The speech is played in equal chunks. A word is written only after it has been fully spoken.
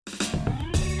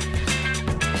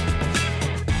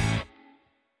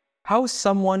how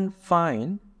someone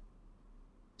find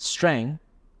strength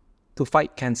to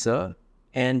fight cancer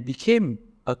and became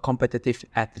a competitive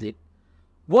athlete.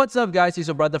 What's up, guys? It's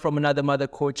your brother from another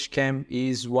mother, Coach Cam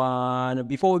Izzwan.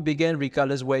 Before we begin,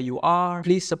 regardless where you are,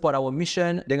 please support our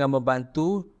mission dengan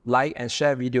membantu like and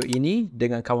share video ini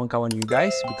dengan kawan-kawan you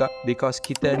guys because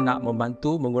kita nak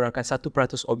membantu mengurangkan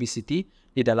 1% obesity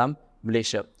di dalam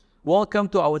Malaysia. Welcome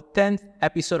to our 10th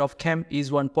episode of Cam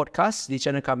Izzwan Podcast. Di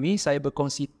channel kami, saya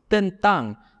berkongsi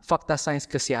tentang fakta sains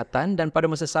kesihatan dan pada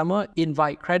masa sama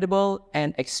invite credible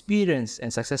and experienced and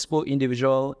successful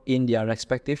individual in their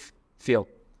respective field.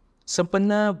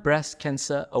 Sempena Breast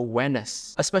Cancer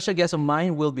Awareness. A special guest of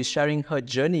mine will be sharing her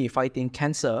journey fighting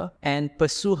cancer and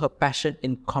pursue her passion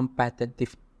in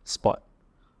competitive sport.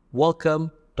 Welcome,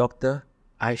 Dr.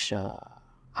 Aisha.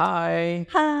 Hi.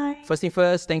 Hi. First thing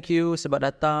first, thank you sebab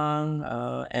datang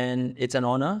and it's an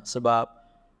honor sebab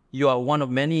you are one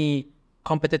of many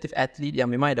competitive athlete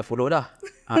yang memang ada follow dah.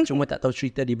 Cuma tak tahu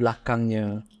cerita di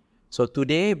belakangnya. So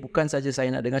today bukan saja saya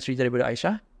nak dengar cerita daripada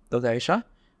Aisyah, Dr. Aisyah,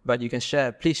 but you can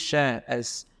please share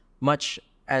as much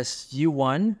as you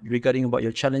want regarding about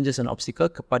your challenges and obstacle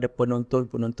kepada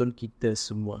penonton-penonton kita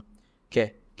semua.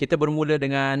 Okay, kita bermula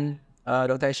dengan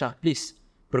Dr. Aisyah. Please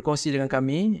berkongsi dengan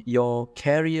kami your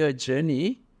career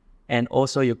journey and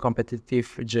also your competitive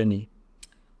journey.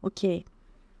 Okay.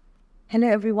 Hello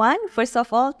everyone. First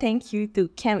of all, thank you to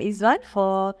Cam Izzwan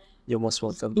for You're most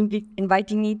welcome.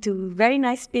 Inviting me to very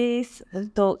nice space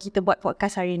untuk kita buat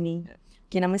podcast hari ini.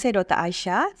 Okay, nama saya Dr.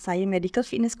 Aisha. Saya medical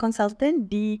fitness consultant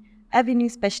di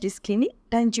Avenue Specialist Clinic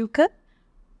dan juga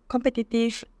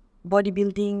competitive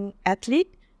bodybuilding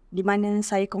athlete di mana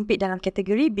saya compete dalam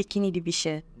kategori bikini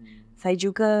division. Saya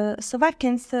juga survive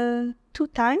cancer 2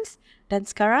 times dan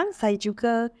sekarang saya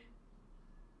juga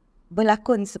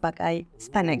berlakon sebagai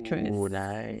stunt actress. Oh,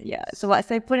 nice. Ya, sebab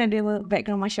saya pun ada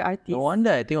background martial artist. No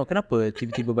wonder I tengok kenapa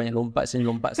tiba-tiba banyak lompat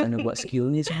sana buat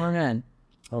skill ni semua kan.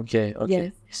 Okay.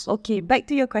 Yes. Okay, back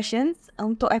to your questions.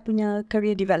 Untuk I punya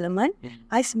career development,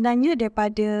 I sebenarnya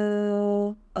daripada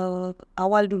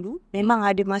awal dulu memang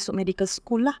ada masuk medical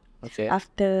school lah. Okay.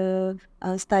 After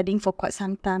studying for quite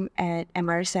some time at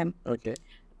MRSM. Okay.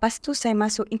 Lepas tu saya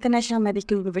masuk International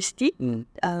Medical University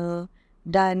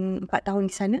dan 4 tahun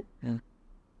di sana.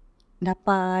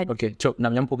 Dapat... Okay, nak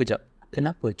menyampur kejap.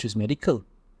 Kenapa choose medical?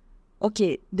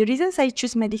 Okay, the reason saya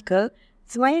choose medical,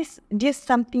 sebenarnya dia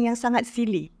something yang sangat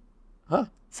silly. Huh?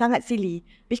 Sangat silly.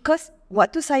 Because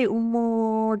waktu saya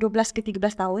umur 12 ke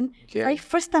 13 tahun, saya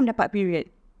first time dapat period.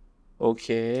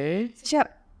 Okay. Saya cakap,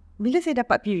 bila saya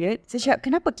dapat period, saya cakap,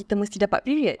 kenapa kita mesti dapat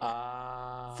period?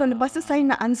 So lepas tu saya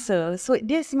nak answer. So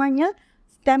dia sebenarnya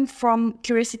stem from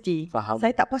curiosity. Faham. Saya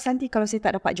tak puas hati kalau saya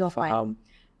tak dapat jawapan. Faham.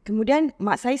 Kemudian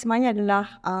mak saya sebenarnya adalah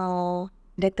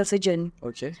dental surgeon.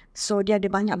 Okay. So dia ada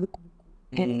banyak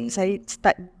buku-buku. And saya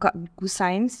start buka buku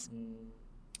sains.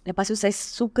 Lepas tu saya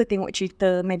suka tengok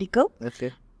cerita medical. Okay.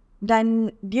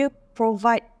 Dan dia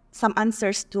provide some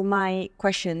answers to my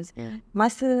questions.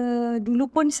 Masa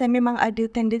dulu pun saya memang ada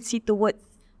tendency towards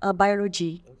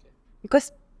biology.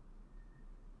 Because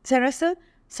saya rasa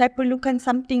saya perlukan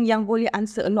something yang boleh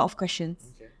answer a lot of questions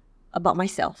about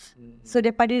myself. So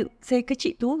daripada saya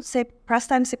kecil tu, saya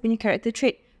perasan saya punya character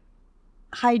trait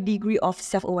high degree of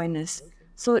self-awareness.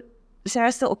 So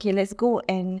saya rasa okay, let's go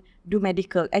and do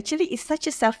medical. Actually it's such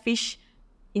a selfish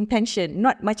intention.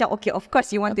 Not macam okay, of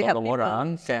course you want to help people.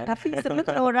 Orang kan. Tapi sebelum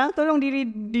tolong orang, tolong diri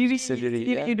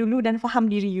you dulu dan faham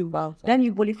diri you. Dan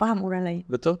you boleh faham orang lain.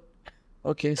 Betul.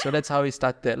 Okay, so that's how it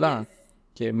started lah.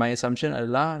 Okay, my assumption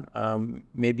adalah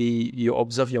maybe you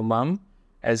observe your mum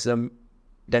as a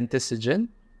dentist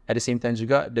surgeon, at the same time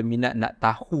juga the minat nak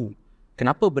tahu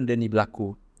kenapa benda ni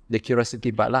berlaku. The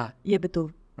curiosity part lah. Ya,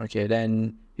 betul. Okay,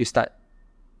 then you start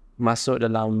masuk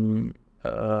dalam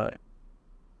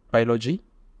biology.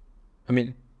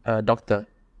 Doktor.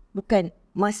 Bukan.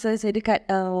 Masa saya dekat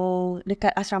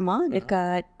asrama,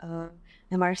 dekat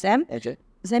MRSM,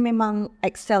 saya memang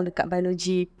excel dekat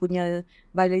biology,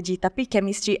 tapi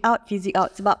chemistry out, physics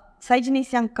out. Sebab saya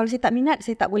jenis yang kalau saya tak minat,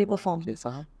 saya tak boleh perform. Okay,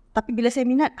 faham. Tapi bila saya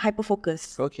minat, hyper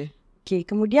focus. Okay. Okay,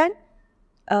 kemudian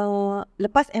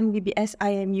lepas MBBS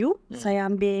IMU, saya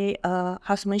ambil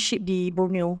housemanship di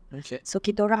Borneo. Okay. So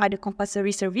kita orang ada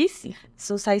compulsory service.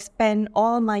 So saya spend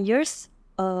all my years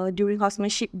during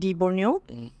housemanship di Borneo.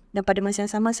 Dan pada masa yang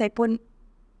sama saya pun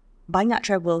banyak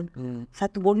travel.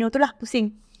 Satu Borneo tu lah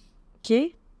pusing.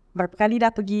 Okay, berapa kali dah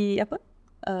pergi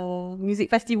music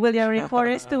festival yang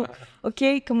rainforest tu.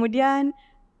 Okay, kemudian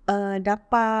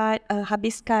dapat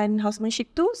habiskan housemanship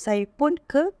tu, saya pun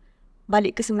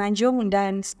balik ke Semenanjung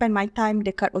dan spend my time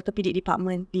dekat orthopedic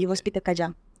department di Hospital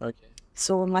Kajang. Okay.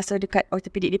 So masa dekat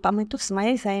orthopedic department tu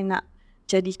sebenarnya saya nak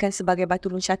jadikan sebagai batu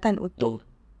loncatan untuk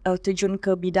terjun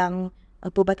ke bidang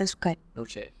perubatan sukan.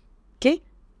 Okay.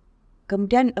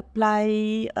 Kemudian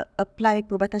apply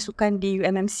perubatan sukan di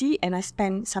UMMC and I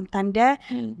spend some time there.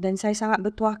 Dan saya sangat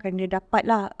bertuah kerana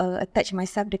dapatlah attach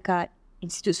myself dekat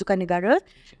Institut Sukan Negara,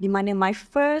 di mana my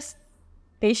first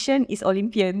patient is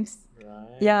Olympians.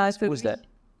 Right. Yeah, so Who's that?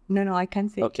 No, I can't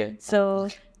say. Okay. So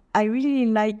I really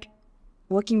like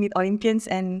working with Olympians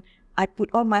and I put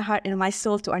all my heart and my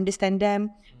soul to understand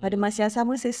them. Pada masa yang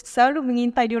sama, saya selalu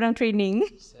mengintai diorang training.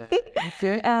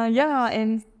 Okay. Yeah,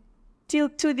 and till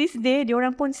to this day,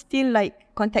 diorang pun still like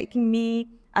contacting me,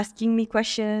 asking me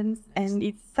questions, and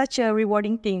it's such a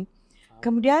rewarding thing.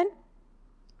 Kemudian,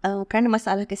 kerana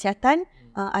masalah kesihatan,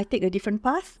 I take a different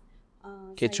path.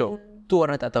 Kecoh. Tu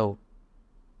orang tak tahu.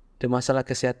 The masalah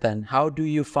kesihatan. How do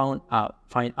you find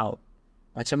out?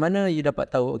 Macam mana you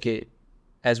dapat tahu? Okay,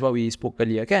 as what we spoke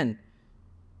earlier kan?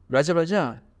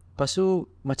 Belajar. Lepas tu,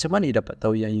 macam mana you dapat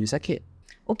tahu yang you sakit?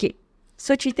 Okay,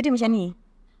 so cerita dia macam ni.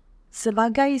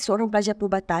 Sebagai seorang pelajar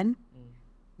perubatan,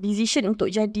 decision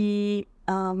untuk jadi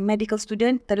medical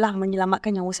student telah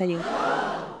menyelamatkan nyawa saya.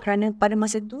 Kerana pada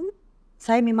masa tu,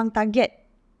 saya memang target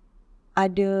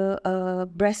ada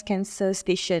breast cancer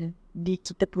station di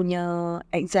kita punya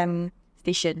exam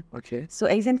station. Okay. So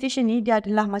exam station ni dia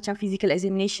adalah macam physical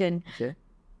examination. Okay.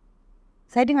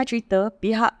 Saya dengar cerita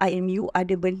pihak IMU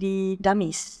ada beli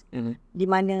dummies. Di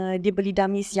mana dia beli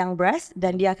dummies yang breast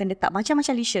dan dia akan letak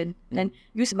macam-macam lesion. Dan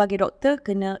you sebagai doktor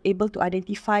kena able to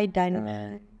identify dan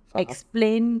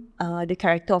explain the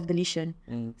character of the lesion.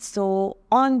 So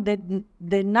on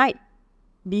the night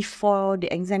before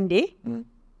the exam day,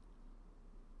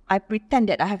 I pretend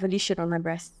that I have a lesion on my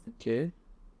breast. Okay.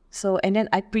 So, and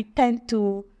then I pretend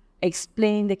to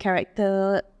explain the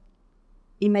character,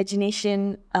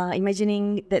 imagining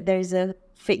that there is a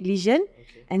fake lesion,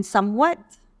 and somewhat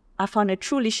I found a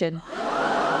true lesion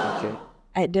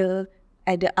at the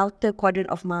outer quadrant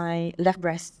of my left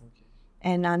breast.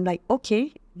 And I'm like,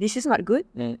 okay, this is not good.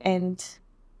 And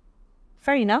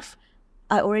fair enough,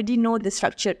 I already know the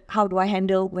structure. How do I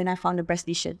handle when I found a breast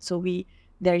lesion? So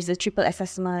there is a triple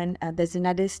assessment. There's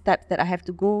another step that I have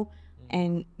to go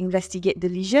and investigate the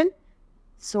lesion.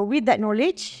 So with that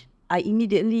knowledge, I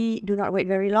immediately do not wait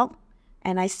very long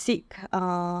and I seek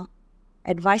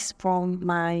advice from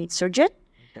my surgeon.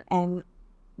 And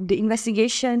the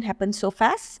investigation happened so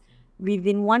fast.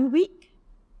 Within 1 week,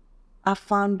 I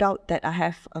found out that I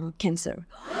have cancer.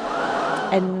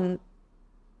 And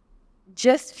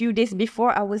just few days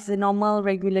before, I was a normal,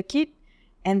 regular kid.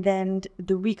 And then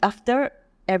the week after,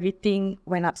 everything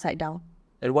went upside down.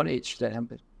 At what age that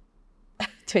happened?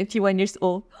 21 years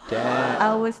old. Damn.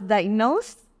 I was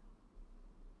diagnosed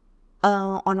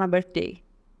on my birthday.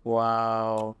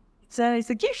 Wow. So it's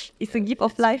a gift. It's a gift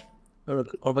of life. Orang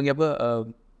panggil apa?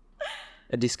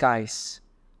 A disguise.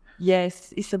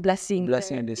 Yes, it's a blessing.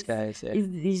 Blessing in disguise. Yeah.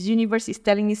 This universe is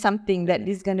telling me something that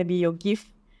this is going to be your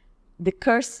gift. The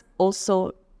curse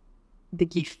also the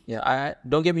gift. Yeah,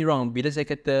 don't get me wrong. Bila saya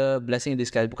kata blessing in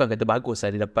disguise, bukan kata bagus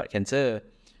saya dapat cancer.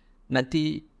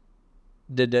 Nanti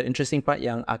the interesting part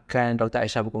yang akan Dr.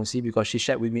 Aisyah berkongsi, because she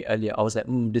shared with me earlier, I was like,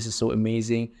 this is so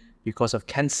amazing. Because of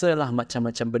cancer lah,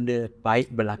 macam-macam benda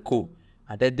baik berlaku.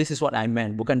 This is what I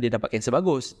meant. Bukan dia dapat cancer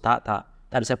bagus. Tak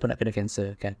ada siapa nak kena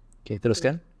cancer kan. Okay,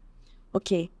 teruskan.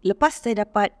 Okay, lepas saya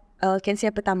dapat cancer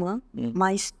yang pertama,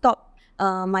 my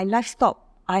life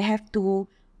stop. I have to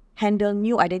handle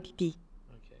new identity.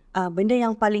 Benda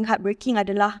yang paling heartbreaking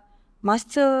adalah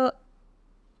masa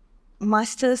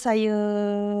saya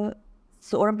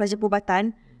seorang pelajar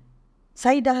perubatan,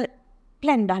 saya dah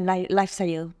plan dah life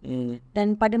saya.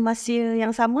 Dan pada masa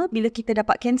yang sama, bila kita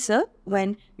dapat cancer,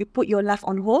 when you put your life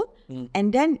on hold,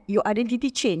 and then your identity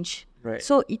change. Right.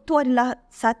 So itu adalah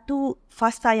satu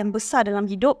fasa yang besar dalam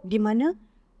hidup di mana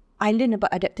I learn about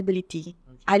adaptability.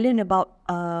 I learn about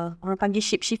orang panggil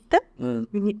shapeshifter. You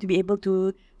need to be able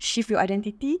to shift your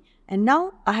identity. And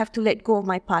now I have to let go of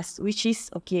my past, which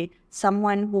is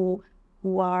someone who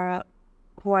are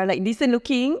like decent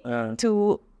looking,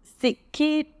 to sick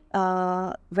kid,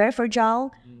 very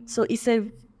fragile. So it's a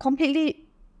completely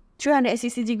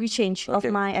 360 degree change of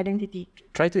my identity.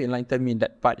 Try to enlighten me in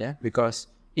that part, because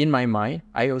in my mind,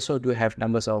 I also do have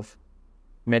numbers of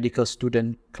medical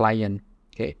student client.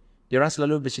 Okay. Diorang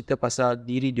selalu bercerita pasal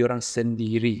diri diorang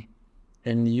sendiri.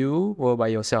 And you were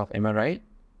by yourself, am I right?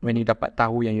 When you dapat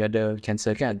tahu yang you ada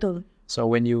cancer kan? Betul. So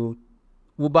when you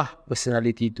ubah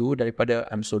personality tu daripada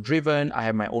I'm so driven, I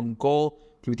have my own goal,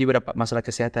 tiba-tiba dapat masalah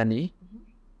kesihatan ni,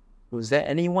 was there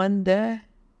anyone there?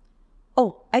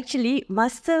 Oh, actually,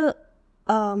 masa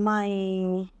my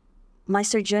my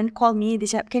surgeon called me.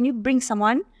 They said, "Can you bring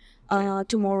someone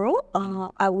tomorrow?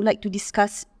 I would like to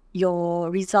discuss your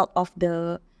result of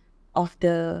the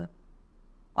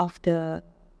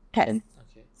test."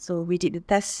 Okay. So we did the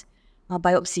test,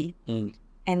 biopsy.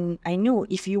 And I knew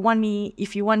if you want me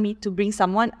to bring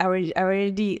someone, I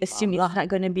already assume it's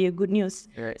not going to be a good news.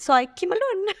 Right. So I came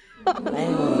alone.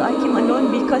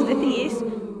 Because the thing is,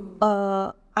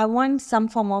 I want some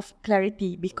form of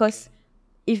clarity, because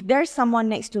if there's someone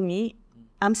next to me,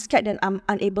 I'm scared that I'm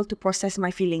unable to process my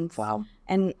feelings. Wow.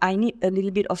 And I need a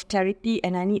little bit of clarity,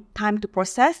 and I need time to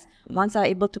process. Once I'm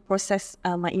able to process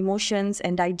my emotions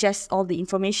and digest all the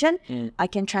information, I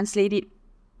can translate it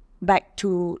back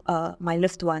to my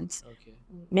loved ones. Okay.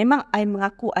 Memang I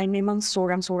mengaku I memang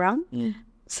sorang-sorang,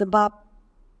 sebab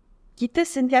kita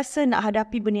sentiasa nak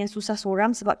hadapi benda yang susah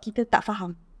sorang sebab kita tak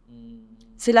faham.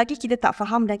 Selagi kita tak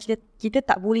faham dan kita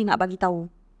tak boleh nak bagi tahu.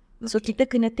 So kita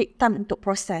kena take time untuk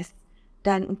proses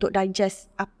dan untuk digest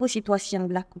apa situasi yang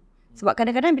berlaku. Sebab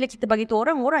kadang-kadang bila kita bagi tahu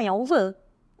orang yang over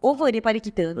daripada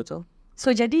kita. Betul. So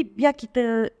jadi biar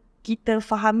kita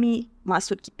fahami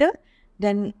maksud kita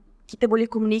dan kita boleh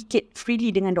communicate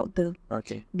freely dengan doktor.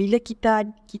 Okay. Bila kita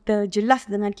jelas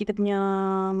dengan kita punya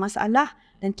masalah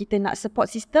dan kita nak support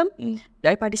system,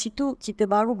 daripada situ kita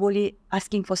baru boleh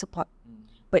asking for support.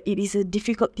 But it is a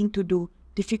difficult thing to do,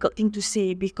 difficult thing to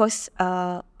say, because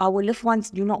our loved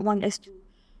ones do not want us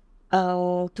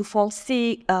to fall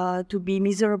sick, to be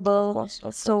miserable. Of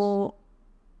course. So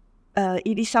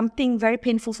it is something very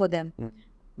painful for them.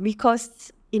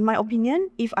 Because in my opinion,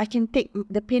 if I can take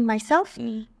the pain myself,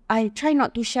 I try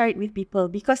not to share it with people,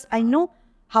 because I know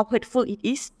how hurtful it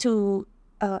is to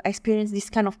experience this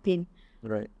kind of pain.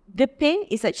 Right. The pain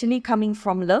is actually coming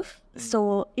from love.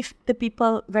 So if the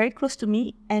people very close to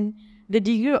me and the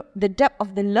depth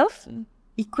of the love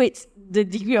equates the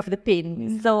degree of the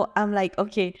pain. So I'm like,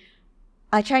 okay,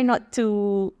 I try not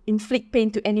to inflict pain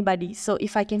to anybody. So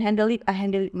if I can handle it, I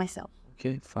handle it myself.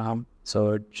 Okay, faham.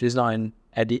 So she's not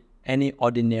any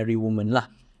ordinary woman lah.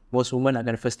 Most women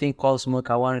akan first thing call semua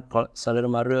kawan, saudara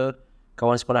mara,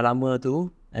 kawan sekolah lama tu,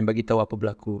 and bagi tahu apa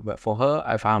berlaku. But for her,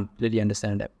 I faham, really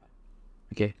understand that.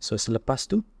 Okay, so selepas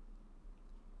tu?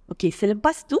 Okay,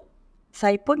 selepas tu,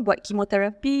 saya pun buat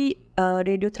chemoterapi,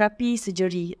 radioterapi,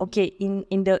 surgery. Okay, in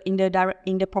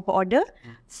the proper order.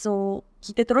 So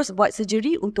kita terus buat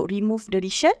surgery untuk remove the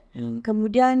lesion.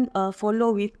 Kemudian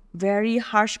follow with very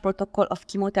harsh protocol of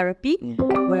chemotherapy,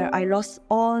 where I lost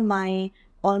all my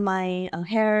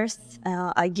hairs.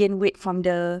 I gained weight from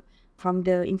the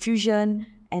infusion,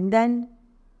 and then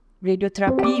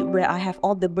radiotherapy, where I have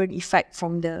all the burn effect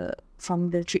from the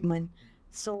treatment.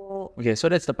 So okay, so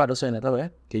that's the part also yang nak tahu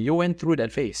Okay, you went through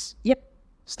that phase. Yep.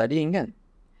 Studying kan?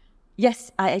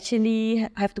 Yes, I actually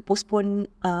have to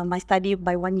postpone my study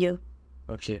by 1 year.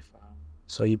 Okay, faham.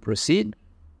 So you proceed.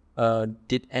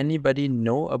 Did anybody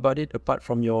know about it apart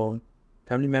from your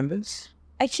family members?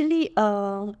 Actually,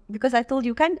 because I told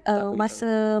you kan,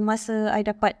 masa I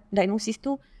dapat diagnosis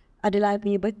tu adalah I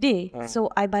punya birthday.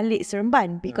 So I balik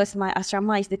Seremban because my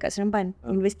asrama is dekat Seremban.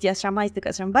 Universiti asrama is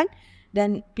dekat Seremban.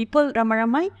 Dan people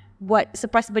ramai-ramai buat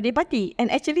surprise birthday party.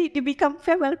 And actually, they become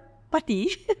farewell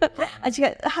party. I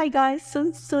cakap, hi guys,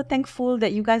 so thankful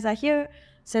that you guys are here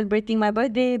celebrating my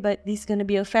birthday, but this is going to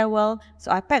be a farewell. So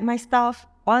I packed my stuff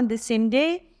on the same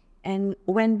day and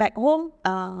went back home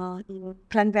in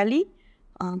Klang Valley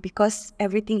because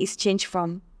everything is changed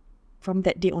from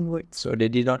that day onwards. So they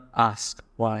did not ask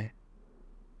why?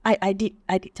 I did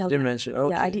tell them. Mention,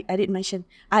 okay. Yeah, I did mention.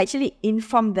 I actually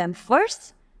informed them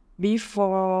first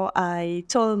before I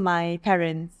told my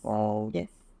parents. Oh.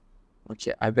 Yes. Okay,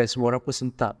 I bet semua orang pun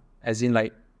sentak. As in like,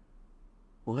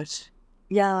 what?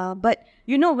 Yeah, but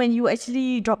you know when you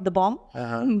actually drop the bomb,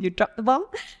 you drop the bomb,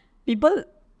 people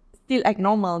still act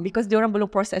normal because diorang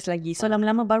belum proses lagi. So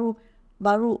lama-lama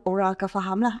baru orang akan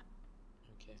faham lah.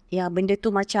 Okay. Ya, benda tu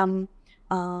macam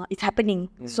it's happening.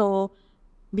 So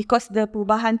because the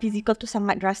perubahan fizikal tu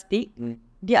sangat drastic,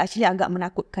 dia actually agak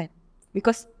menakutkan.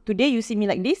 Because today you see me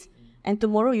like this, and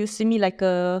tomorrow you see me like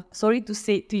a, sorry to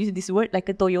use this word,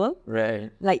 like a toyol.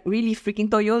 Right. Like really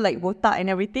freaking toyol, like botak and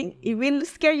everything. It will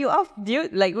scare you off,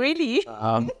 dude. Like really.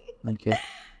 Okay.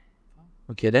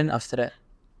 Okay, then after that?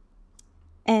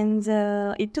 And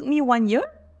it took me 1 year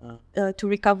to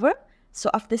recover.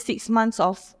 So after 6 months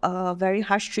of very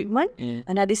harsh treatment,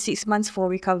 another 6 months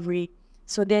for recovery.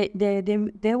 So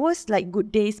there was like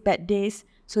good days, bad days.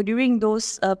 So during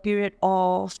those period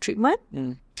of treatment,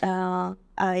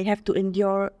 I have to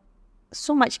endure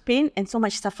so much pain and so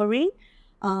much suffering.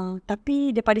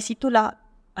 Tapi daripada situlah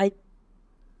I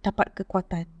dapat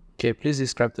kekuatan. Okay, please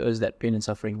describe to us that pain and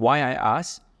suffering. Why I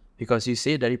ask? Because you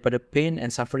say daripada pain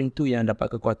and suffering tu yang dapat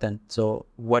kekuatan. So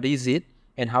what is it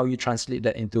and how you translate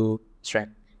that into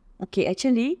strength? Okay,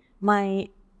 actually, my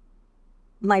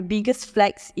biggest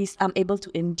flex is I'm able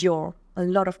to endure a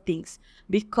lot of things.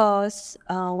 Because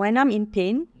when I'm in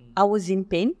pain, I was in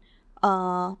pain,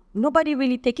 nobody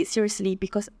really take it seriously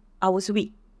because I was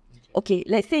weak. Okay,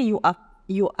 let's say you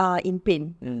are in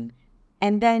pain,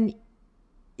 and then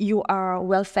you are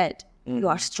well fed, you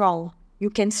are strong, you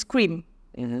can scream.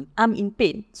 I'm in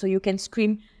pain, so you can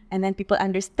scream, and then people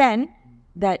understand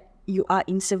that you are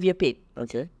in severe pain.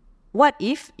 Okay. What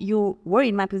if you were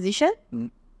in my position?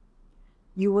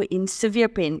 You were in severe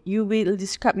pain. You will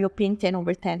describe your pain 10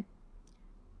 over 10.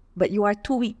 But you are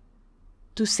too weak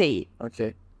to say it.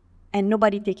 Okay. And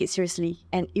nobody take it seriously.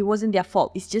 And it wasn't their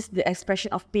fault. It's just the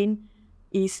expression of pain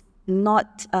is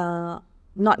not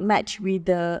matched with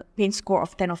the pain score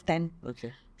of 10 of 10.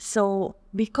 Okay. So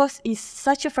because it's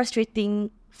such a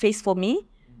frustrating phase for me,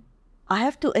 I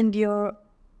have to endure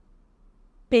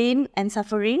pain and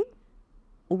suffering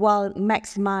while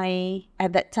max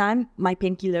at that time my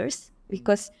painkillers,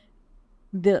 because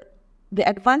the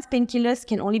advanced painkillers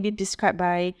can only be prescribed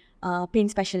by pain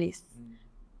specialists.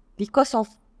 Because of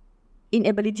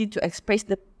inability to express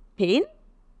the pain,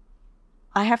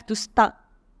 I have to start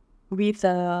with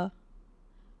I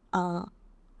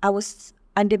was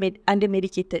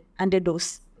under-medicated,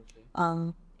 underdose.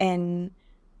 And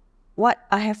what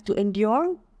I have to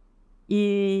endure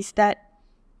is that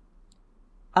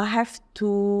I have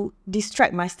to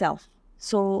distract myself.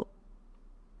 So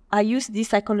I use this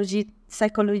psychology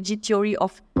theory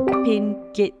of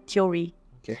pain gate theory.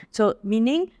 Okay. So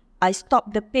meaning I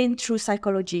stop the pain through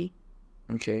psychology.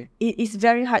 Okay. It is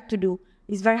very hard to do.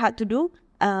 It's very hard to do.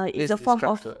 It's a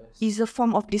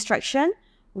form of distraction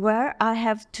where I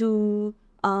have to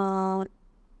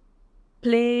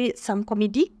play some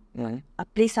comedy.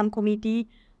 Play some comedy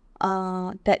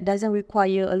that doesn't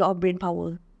require a lot of brain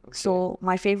power. Okay. So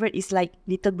my favorite is like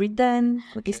Little Britain,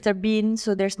 Mr. Bean.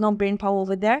 So there's no brain power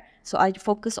over there. So I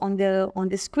focus on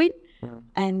the screen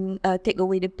and take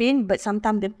away the pain. But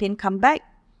sometimes the pain come back.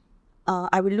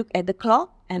 I will look at the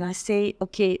clock and I say,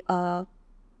 okay, 5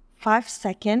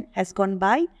 seconds has gone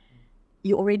by.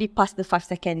 You already passed the 5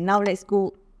 seconds. Now let's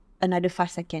go another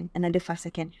 5 seconds, another 5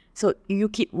 seconds. So you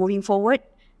keep moving forward.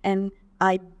 And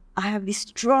I have this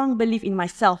strong belief in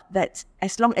myself that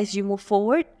as long as you move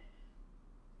forward,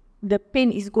 the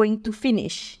pain is going to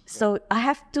finish. So I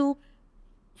have to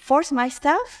force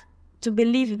myself to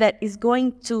believe that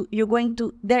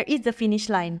there is a finish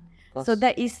line. So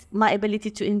that is my ability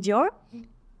to endure.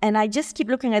 And I just keep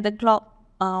looking at the clock,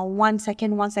 1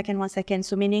 second, 1 second, 1 second.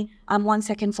 So meaning I'm 1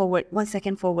 second forward, 1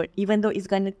 second forward, even though it's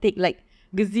going to take like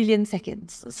gazillion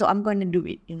seconds. So I'm going to do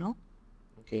it,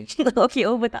 Okay. Okay,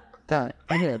 over tak? Tak,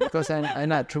 because I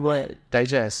nak cuba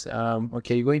digest.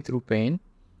 Okay, you're going through pain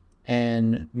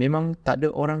and memang tak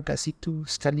ada orang kat situ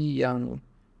sekali yang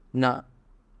nak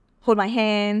hold my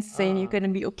hands, saying you're going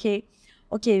to be okay.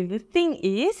 Okay, the thing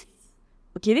is,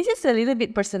 okay, this is a little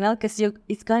bit personal because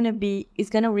it's gonna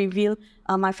reveal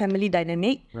my family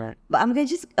dynamic. Right. But I'm gonna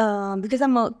just because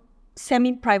I'm a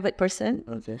semi-private person.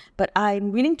 Okay. But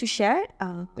I'm willing to share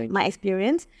my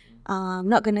experience. I'm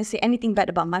not gonna say anything bad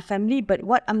about my family. But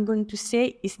what I'm going to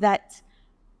say is that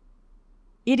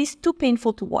it is too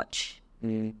painful to watch,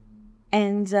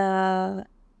 and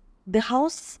the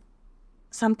house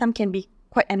sometimes can be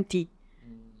quite empty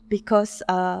because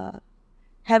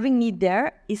having me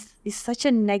there is such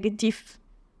a negative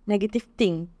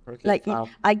thing. Okay, like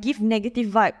I give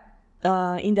negative vibe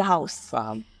in the house.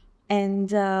 Faham. And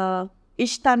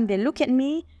each time they look at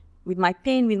me with my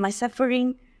pain, with my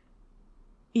suffering,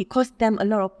 it caused them a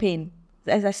lot of pain.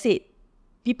 As I said,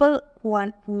 people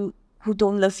who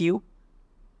don't love you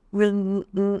will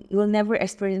never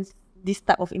experience this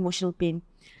type of emotional pain.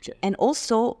 Okay. And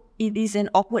also, it is an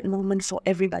awkward moment for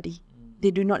everybody. They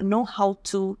do not know how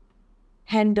to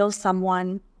handle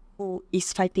someone who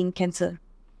is fighting cancer.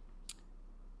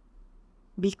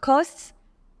 Because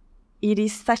it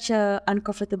is such an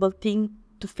uncomfortable thing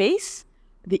to face,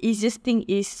 the easiest thing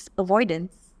is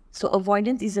avoidance. So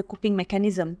avoidance is a coping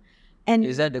mechanism. And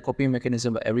is that the coping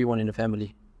mechanism for everyone in the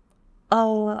family?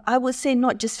 I would say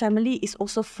not just family, it's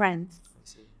also friends.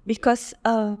 Because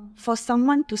for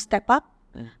someone to step up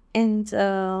and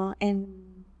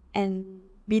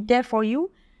be there for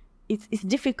you, it's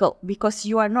difficult because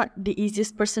you are not the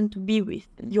easiest person to be with.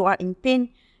 You are in pain.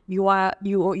 You are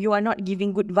not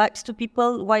giving good vibes to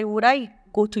people. Why would I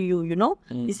go to you?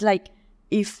 It's like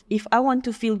if I want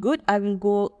to feel good, I will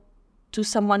go to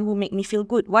someone who make me feel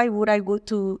good? Why would I go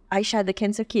to Aisha, the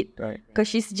cancer kid? Right. Because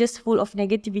she's just full of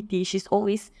negativity. She's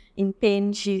always in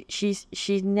pain. She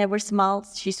never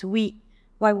smiles. She's weak.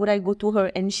 Why would I go to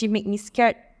her? And she make me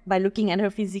scared by looking at her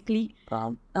physically.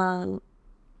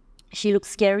 She looks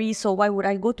scary, so why would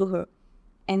I go to her?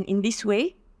 And in this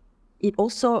way, it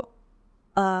also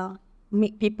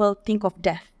make people think of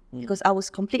death. Because I was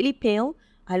completely pale.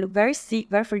 I look very sick,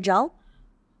 very fragile.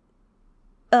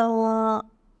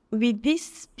 With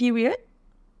this period,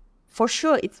 for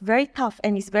sure, it's very tough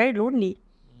and it's very lonely.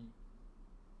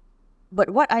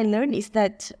 But what I learned is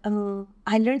that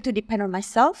I learned to depend on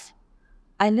myself.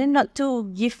 I learned not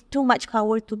to give too much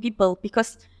power to people,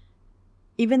 because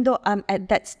even though I'm at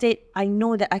that state, I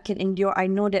know that I can endure. I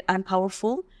know that I'm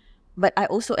powerful, but I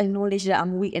also acknowledge that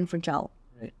I'm weak and fragile.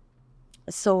 Right.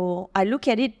 So I look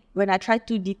at it when I try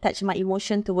to detach my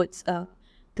emotion towards the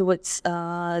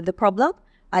problem.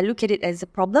 I look at it as a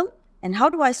problem, and how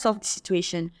do I solve the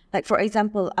situation? Like, for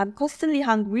example, I'm constantly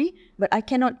hungry, but I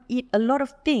cannot eat a lot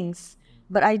of things.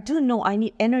 But I do know I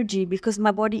need energy because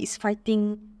my body is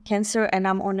fighting cancer and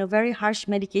I'm on a very harsh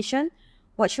medication.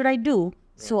 What should I do?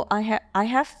 So I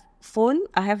have phone,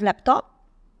 I have laptop,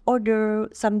 order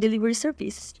some delivery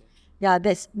service. Yeah,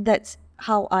 that's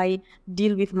how I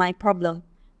deal with my problem.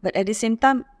 But at the same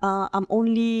time, I'm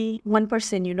only one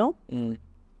person,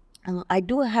 I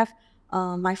do have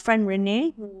my friend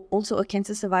Renee, who also a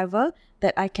cancer survivor,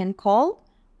 that I can call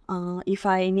if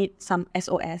I need some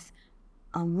SOS.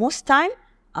 Most time,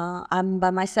 I'm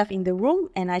by myself in the room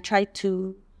and I try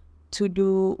to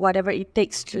do whatever it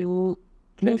takes to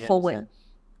move forward.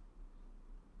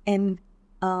 And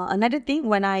another thing,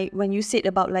 when you said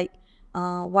about like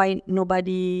why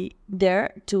nobody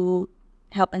there to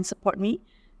help and support me,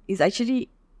 is actually,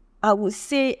 I would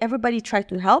say everybody try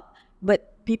to help,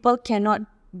 but people cannot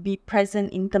be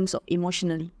present in terms of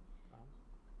emotionally.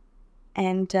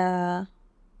 And so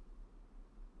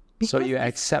you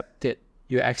accepted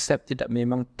that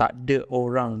memang tak ada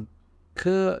orang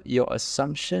ke, your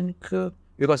assumption ke?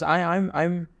 Because I'm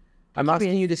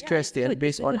asking you this question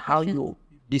based on how you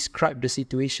describe the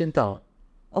situation tau.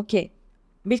 Okay.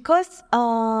 Because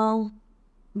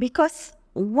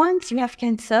once you have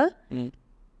cancer,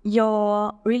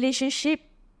 your relationship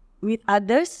with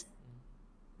others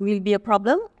will be a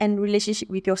problem, and relationship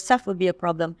with yourself will be a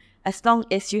problem. As long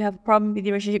as you have a problem with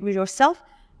your relationship with yourself,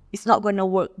 it's not going to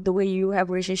work the way you have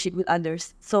a relationship with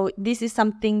others. So this is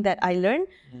something that I learned.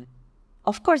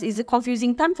 Of course, it's a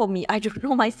confusing time for me. I don't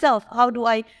know myself. How do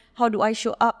I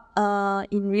show up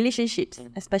in relationships,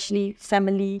 especially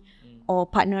family or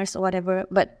partners or whatever?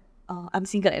 But I'm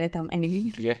single at the time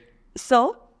anyway. Yeah.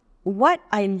 So what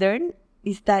I learned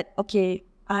is that, okay,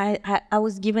 I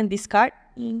was given this card.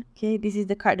 Okay, this is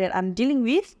the card that I'm dealing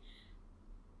with,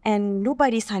 and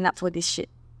nobody signed up for this shit.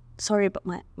 Sorry about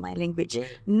my language. Yeah.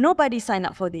 Nobody signed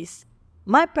up for this.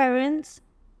 My parents,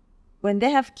 when they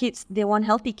have kids, they want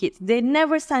healthy kids. They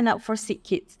never sign up for sick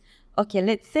kids. Okay,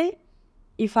 let's say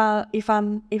if I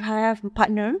have a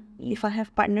partner,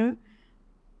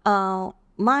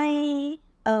 my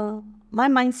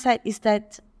mindset is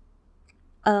that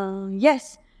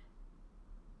yes,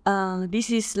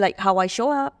 this is like how I show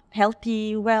up,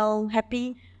 healthy, well,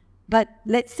 happy. But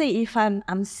let's say if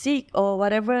I'm sick or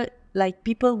whatever, like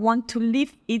people want to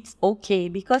live, it's okay,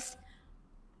 because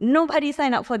nobody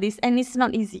signed up for this and it's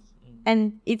not easy.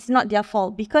 And it's not their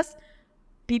fault, because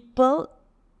people,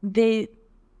 they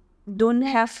don't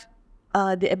have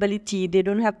the ability, they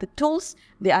don't have the tools,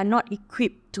 they are not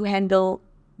equipped to handle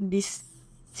this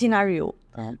scenario.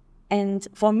 And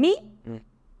for me,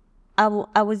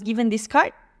 I was given this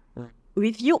card.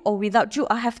 With you or without you,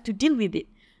 I have to deal with it.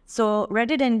 So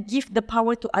rather than give the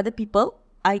power to other people,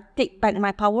 I take back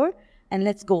my power and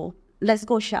let's go,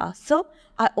 Shah. So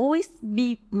I always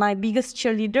be my biggest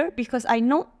cheerleader, because I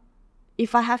know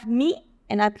if I have me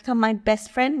and I become my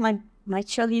best friend, my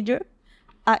cheerleader,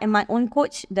 I am my own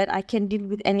coach, that I can deal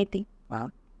with anything.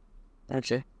 Wow.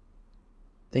 Okay.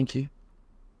 Thank you.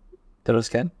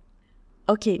 Teruskan.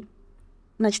 Okay.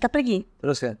 Nak cerita apa lagi?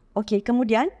 Teruskan. Okay,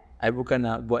 kemudian I bukan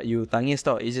nak buat you tangis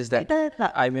tau. It's just that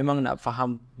I memang nak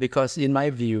faham, because in my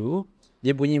view,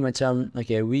 dia bunyi macam,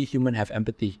 okay, we human have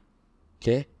empathy.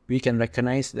 Okay? We can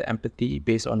recognize the empathy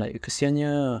based on like,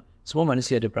 kesiannya, semua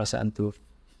manusia ada perasaan tu.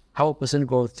 How a person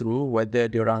go through, whether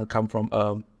diorang come from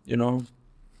a,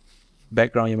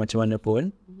 background yang macam mana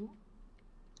pun,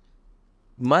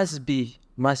 must be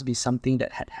something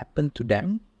that had happened to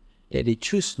them that they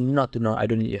choose not to know. I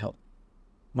don't need your help.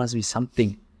 Must be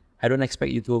something. I don't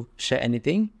expect you to share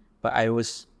anything, but I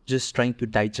was just trying to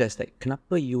digest, like,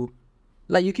 kenapa you,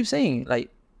 like you keep saying, like,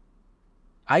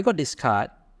 I got this card,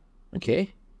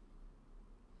 Okay.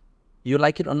 You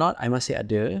like it or not, I must say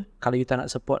ada. Kalau you tak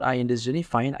nak support I in this journey,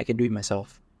 fine, I can do it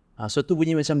myself. So tu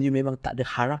bunyi macam you memang tak ada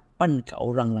harapan ke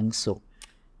orang langsung.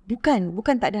 Bukan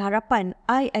tak ada harapan.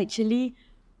 I actually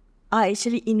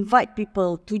invite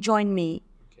people to join me.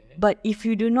 Okay. But if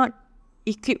you do not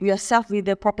equip yourself with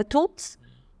the proper tools,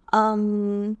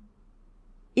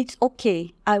 it's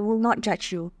okay. I will not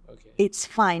judge you. Okay. It's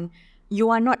fine.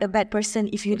 You are not a bad person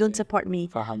if you don't support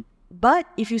me. Faham. But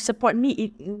if you support me,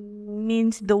 it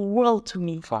means the world to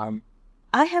me. Faham.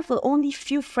 I have only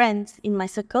few friends in my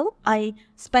circle. I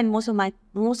spend most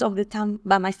of the time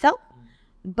by myself.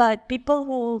 But people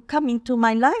who come into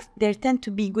my life, they tend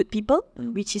to be good people,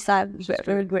 which is I'm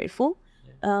very grateful.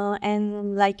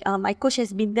 And like my coach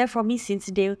has been there for me since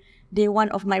day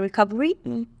one of my recovery.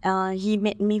 He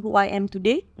made me who I am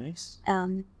today. Nice.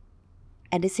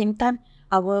 At the same time,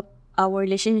 our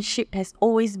relationship has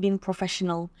always been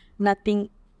professional, nothing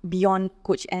beyond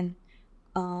coach and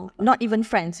not even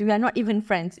friends. We are not even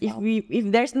friends. If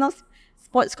there's no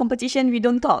sports competition, we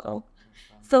don't talk.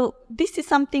 So this is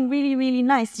something really, really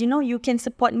nice. You know, you can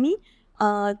support me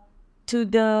to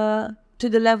the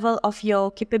level of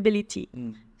your capability.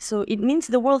 So it means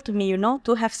the world to me, you know,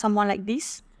 to have someone like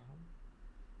this.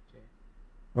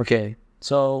 Okay.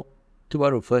 So tu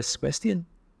baru first question.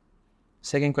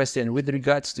 Second question, with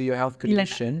regards to your health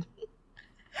condition,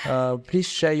 please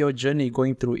share your journey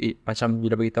going through it. Macam you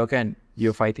dah beritahu kan,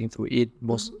 you're fighting through it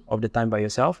most of the time by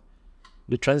yourself.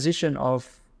 The transition of,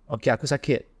 okay, aku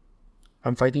sakit,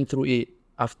 I'm fighting through it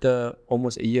after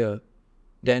almost a year.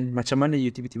 Then macam mana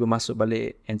you tiba-tiba masuk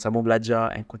balik and sambung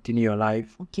belajar and continue your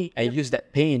life. Okay. And use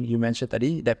that pain you mentioned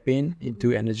tadi, that pain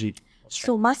into energy.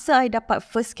 So masa I dapat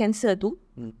first cancer tu,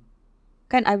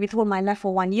 kan I withhold my life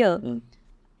for 1 year.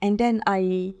 And then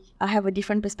I have a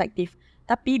different perspective.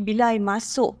 Tapi bila I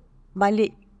masuk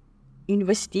balik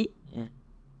university,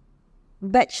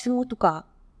 batch semua tukar.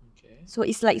 Okay. So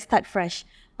it's like start fresh.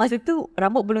 Masa tu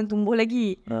rambut belum tumbuh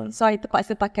lagi. So I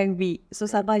terpaksa pakai wig. So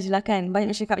sabar je lah kan.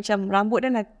 Banyak cakap macam rambut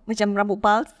dah macam rambut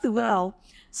palsu tau.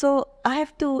 So I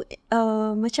have to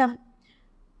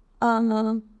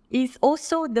it's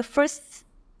also the first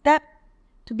step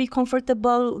to be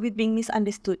comfortable with being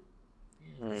misunderstood.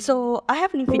 So I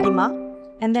have lymphedema,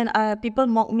 and then people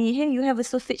mock me, hey, you have a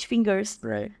sausage fingers.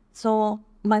 Right. So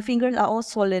my fingers are all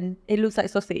swollen. It looks like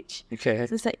sausage. Okay.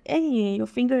 So it's like, hey, your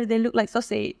fingers, they look like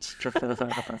sausage.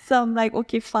 So I'm like,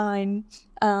 okay, fine.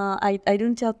 I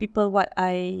don't tell people what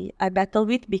I battle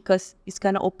with because it's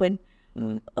gonna open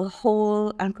a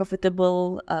whole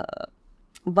uncomfortable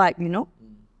vibe, you know.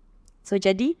 So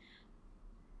jadi,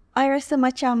 I rasa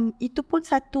macam itu pun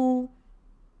satu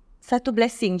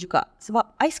blessing juga.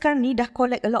 Sebab I sekarang ni dah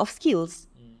collect a lot of skills.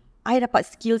 I dapat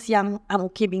skills yang I'm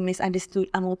okay being misunderstood,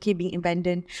 I'm okay being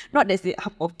abandoned. Not that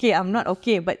I'm okay, I'm not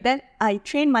okay, but then I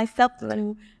train myself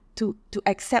to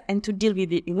accept and to deal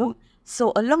with it, you know.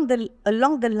 So along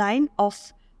the line of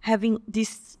having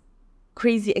this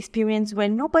crazy experience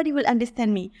when nobody will understand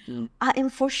me, I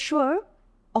am for sure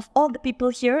of all the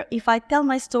people here, if I tell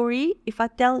my story, if I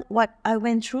tell what I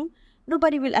went through,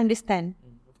 nobody will understand.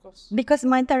 Of course. Because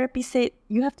my therapist said,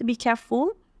 you have to be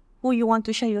careful who you want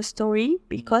to share your story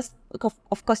because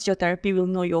of course your therapy will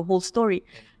know your whole story.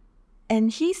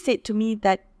 And he said to me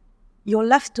that your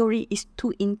life story is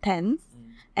too intense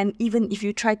and even if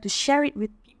you try to share it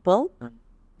with people,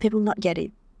 they will not get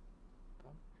it.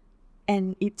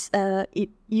 And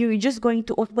you're just going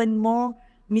to open more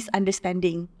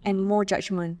misunderstanding and more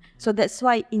judgment. So that's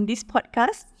why in this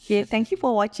podcast, thank you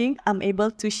for watching. I'm able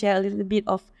to share a little bit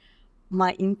of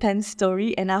my intense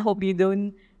story and I hope you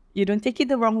don't take it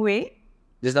the wrong way.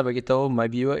 Just nak bagi tahu, my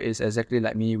viewer is exactly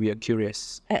like me. We are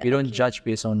curious. We don't judge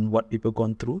based on what people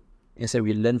gone through. Instead,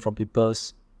 we learn from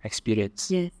people's experience.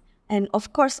 Yes. And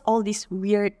of course, all this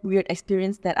weird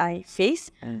experience that I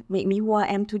face make me who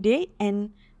I am today.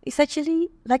 And it's actually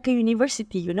like a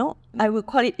university, you know. I would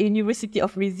call it a university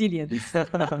of resilience.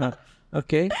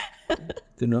 Okay.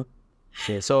 To know.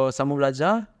 Okay. So, sambung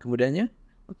belajar kemudiannya?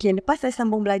 Okay, lepas saya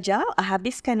sambung belajar, I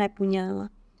habiskan I punya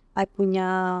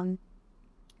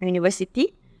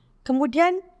university.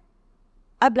 Kemudian,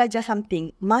 I belajar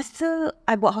something. Masa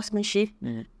I buat housemanship,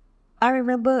 I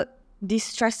remember this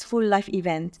stressful life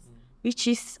event, which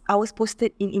is I was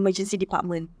posted in emergency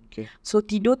department. Okay. So,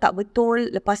 tidur tak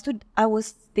betul. Lepas tu, I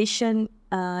was stationed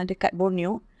dekat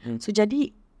Borneo. So,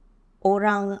 jadi,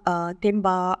 orang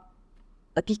tembak,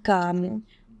 tikam.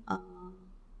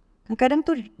 Kadang-kadang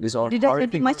tu, dia dah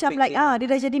jadi macam like, dia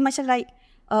dah jadi macam like,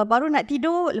 baru nak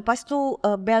tidur, lepas tu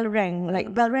bell rang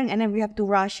and then we have to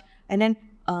rush and then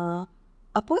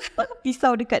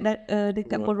pisau dekat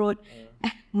perut.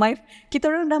 Kita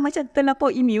orang dah macam terlampau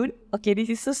immune. Okay,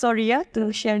 this is so sorry to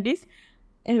share this.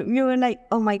 And we were like,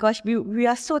 oh my gosh, we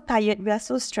are so tired, we are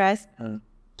so stressed.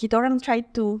 Kita orang try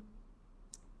to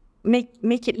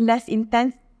make it less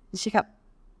intense. Dia cakap,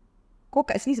 kau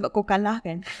kat sini sebab kau kalah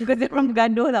kan? Because dia orang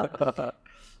bergaduh tau.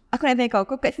 Aku nak tanya kau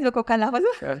kat sini sebab kau kalah. Lepas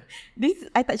tu,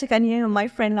 I tak cakap ni, my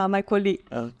friend lah, my colleague.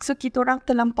 So kita orang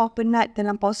terlampau penat,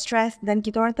 terlampau stress, dan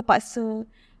kita orang terpaksa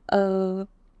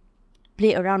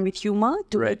play around with humor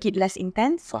to make it less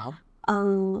intense. Faham.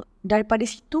 Daripada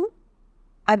situ,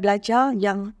 I belajar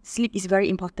yang sleep is very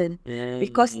important.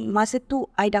 Because masa tu,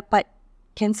 I dapat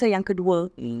cancer yang kedua.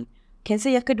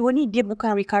 Cancer yang kedua ni, dia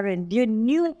bukan recurrent. Dia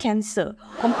new cancer.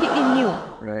 Completely new.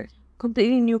 Right.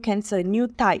 Completely new cancer. New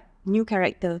type. New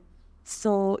character.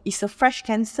 So, it's a fresh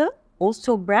cancer.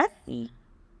 Also breast.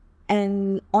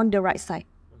 And on the right side.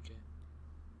 Okay.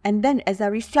 And then, as I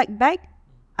reflect back,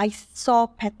 I saw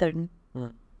pattern.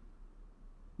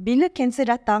 Bila cancer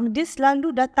datang, dia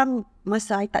selalu datang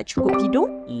masa I tak cukup tidur.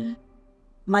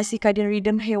 My circadian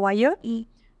rhythm haywire.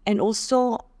 And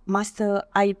also, masa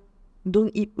I don't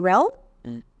eat well.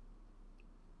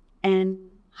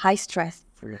 And high stress.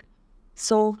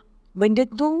 So, benda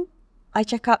tu, I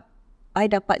cakap, I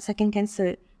dapat second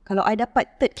cancer. Kalau I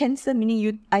dapat third cancer,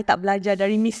 meaning I tak belajar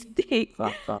dari mistake.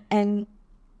 And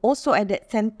also at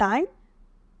that same time,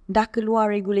 dah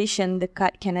keluar regulation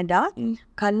dekat Canada.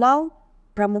 Kalau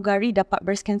pramugari dapat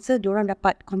breast cancer, diorang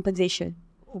dapat compensation.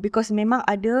 Because memang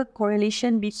ada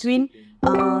correlation between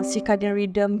circadian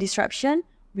rhythm disruption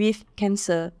with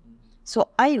cancer. So,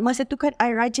 masa tu kan,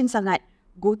 I rajin sangat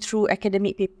go through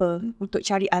academic paper untuk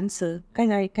cari answer.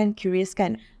 Kan, I kan curious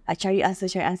kan. I cari answer.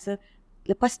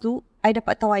 Lepas tu, I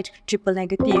dapat tahu I triple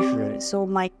negative. So,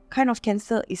 my kind of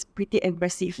cancer is pretty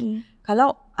aggressive.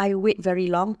 Kalau I wait very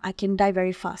long, I can die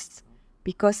very fast.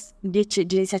 Because dia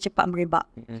cepat merebak.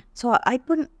 So, I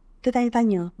pun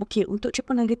tertanya-tanya, okay, untuk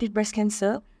triple negative breast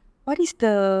cancer, what is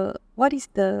the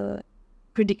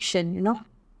prediction, you know?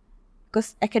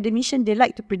 Because academicians, they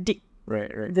like to predict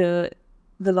the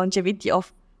longevity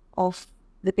of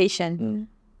the patient.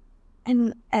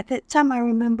 And at that time, I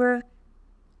remember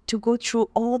to go through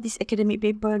all this academic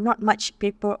paper, not much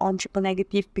paper on triple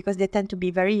negative because they tend to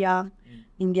be very young,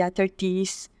 in their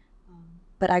 30s.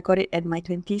 But I got it at my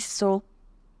 20s. So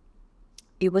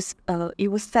it was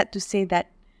sad to say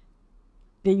that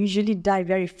they usually die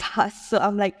very fast. So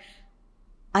I'm like,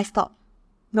 I stopped.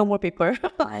 No more paper.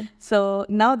 So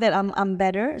now that I'm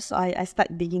better, so I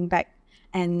start digging back.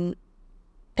 And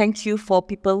thank you for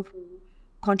people who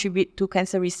contribute to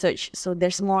cancer research. So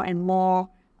there's more and more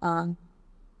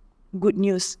good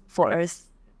news for us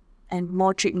and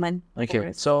more treatment.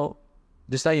 Okay, so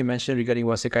just now you mentioned regarding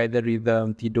what circadian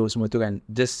rhythm, tidur semua tu kan.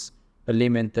 Just a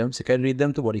layman term, circadian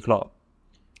rhythm tu body clock.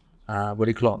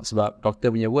 Body clock sebab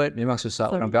doktor punya word memang susah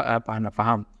orang nak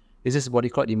faham. This is body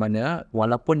clock di mana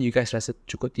walaupun you guys rasa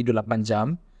cukup tidur 8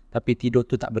 jam, tapi tidur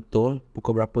tu tak betul,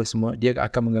 pukul berapa semua, dia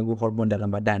akan mengganggu hormon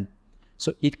dalam badan.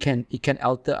 So it can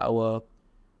alter our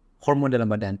hormon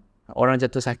dalam badan. Orang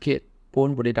jatuh sakit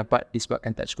pun boleh dapat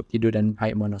disebabkan tak cukup tidur dan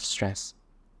high amount of stress.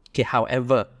 Okay,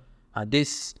 however,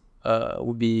 this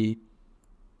would be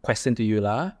question to you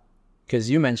lah, because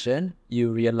you mentioned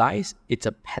you realize it's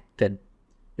a pattern.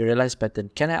 You realize pattern.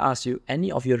 Can I ask you,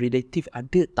 any of your relative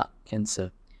ada tak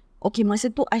cancer? Okay, masa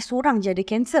tu I seorang je ada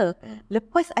cancer.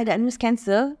 Lepas I diagnose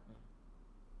cancer,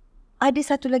 ada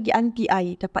satu lagi auntie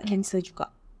I dapat cancer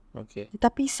juga. Okay.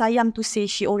 Tapi sayang to say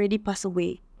she already passed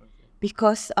away.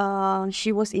 Because she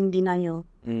was in denial.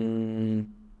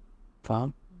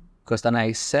 Faham? Because tak nak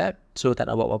accept, so tak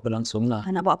nak buat apa-apa langsung lah.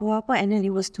 Tak nak buat apa-apa and then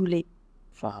it was too late.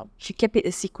 Faham. She kept it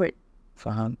a secret.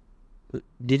 Faham.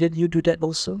 Didn't you do that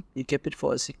also? You kept it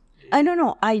for a secret? I don't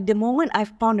know. The moment I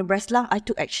found the breast lump, I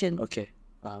took action. Okay.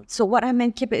 Faham. So what I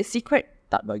meant keep it a secret,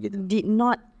 Tak bagi tu. did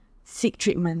not seek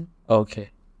treatment. Okay.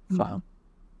 Faham.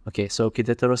 Okay, so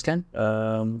kita teruskan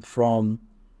from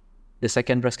the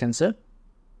second breast cancer,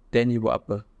 then you buat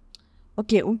apa?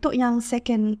 Okay, untuk yang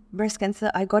second breast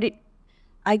cancer, I got it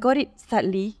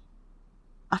sadly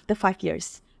after 5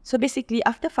 years. So basically,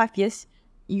 after 5 years,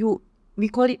 we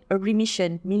call it a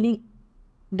remission, meaning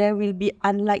there will be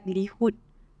unlikelihood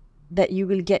that you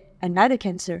will get another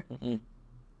cancer.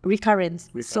 Recurrence.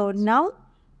 So now,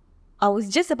 I was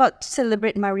just about to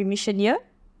celebrate my remission year,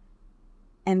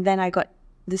 and then I got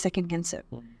the second cancer.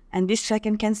 And this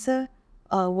second cancer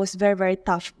was very, very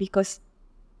tough because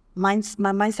my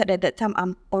mindset at that time,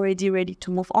 I'm already ready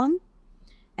to move on.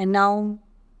 And now,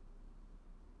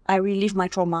 I relive my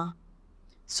trauma.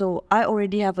 So I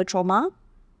already have a trauma.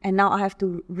 And now I have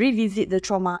to revisit the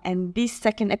trauma. And this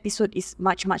second episode is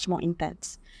much, much more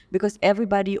intense because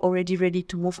everybody already ready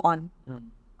to move on.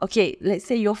 Okay, let's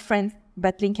say your friend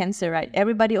battling cancer, right?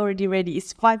 Everybody already ready.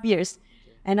 It's 5 years.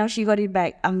 And now she got it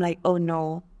back. I'm like, oh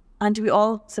no. Aren't we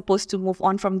all supposed to move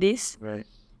on from this? Right.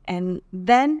 And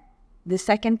then the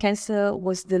second cancer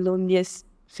was the loneliest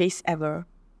phase ever.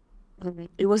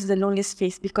 It was the loneliest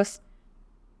phase because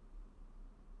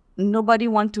nobody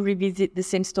want to revisit the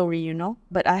same story, you know.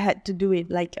 But I had to do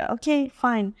it. Like, okay,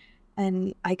 fine.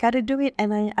 And I got to do it.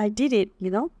 And I did it,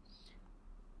 you know.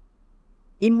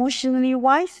 Emotionally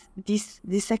wise, this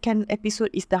second episode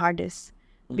is the hardest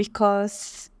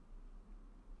because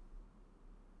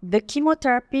the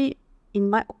chemotherapy, in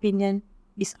my opinion,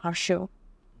 is harsher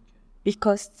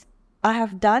because I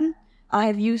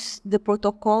have used the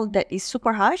protocol that is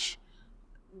super harsh.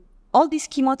 All this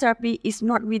chemotherapy is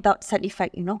not without side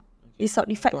effect, you know. This side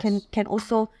effect can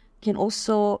also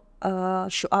show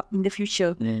up in the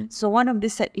future. So one of the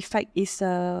side effect is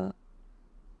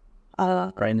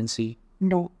Pregnancy.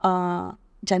 No,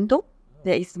 jantung.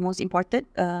 That is the most important,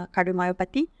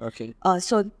 cardiomyopathy. Okay.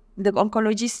 So the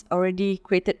oncologist already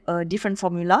created a different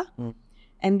formula.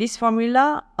 And this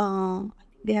formula,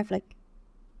 they have like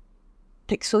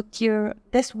Texotir.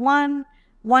 There's one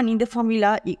in the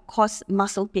formula, it causes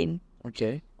muscle pain.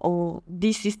 Okay. Oh,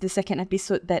 this is the second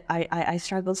episode that I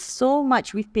struggle so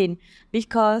much with pain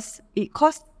because it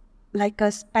caused like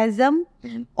a spasm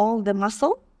all the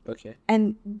muscle. Okay.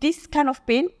 And this kind of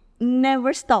pain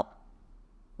never stop.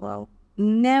 Wow.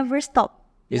 Never stop.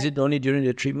 Is it only during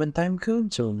the treatment time, ke?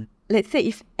 So, let's say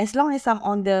if as long as I'm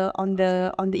on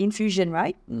the infusion,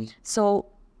 right? So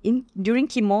during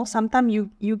chemo, sometimes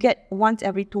you get once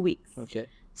every 2 weeks. okay.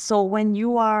 So when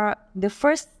you are the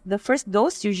first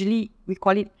dose, usually we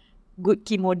call it good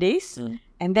chemo days.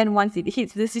 And then once it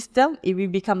hits the system, it will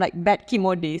become like bad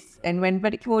chemo days. And when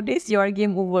bad chemo days, you are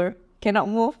game over. Cannot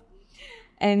move.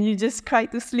 And you just cry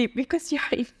to sleep because you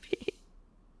are in pain.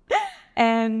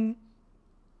 And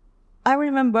I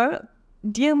remember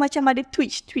dia macam ada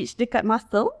twitch dekat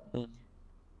muscle.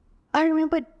 I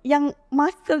remember yang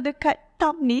muscle dekat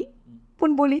thumb ni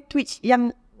pun boleh twitch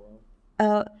yang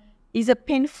is a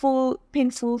painful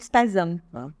spasm.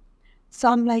 So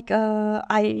I'm like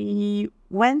I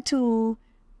went to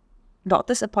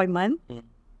doctor's appointment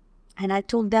and I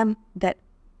told them that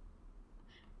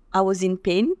I was in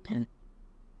pain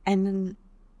and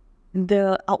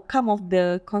the outcome of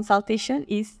the consultation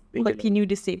is continue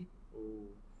the same.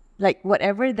 Like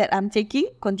whatever that I'm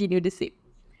taking, continue the same.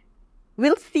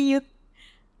 We'll see you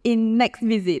in next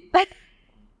visit.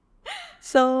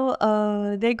 So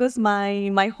there goes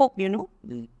my hope, you know.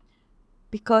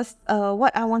 Because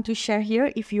what I want to share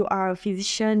here, if you are a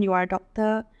physician, you are a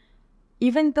doctor,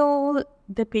 even though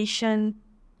the patient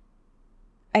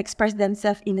express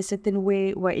themselves in a certain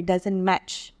way where it doesn't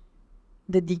match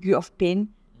the degree of pain,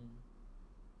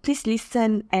 please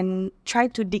listen and try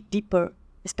to dig deeper,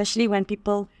 especially when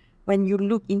you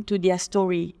look into their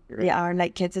story. They are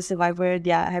like cancer survivor,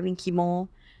 they are having chemo.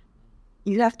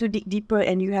 You have to dig deeper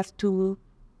and you have to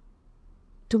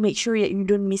make sure that you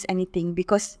don't miss anything,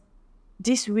 because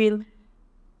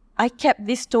I kept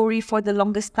this story for the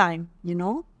longest time, you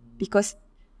know, because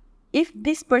if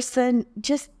this person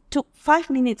just took 5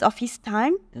 minutes of his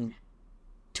time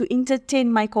to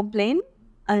entertain my complaint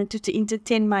and to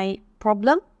entertain my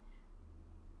problem,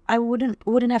 I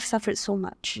wouldn't have suffered so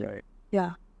much. Right.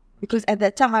 Yeah. Because at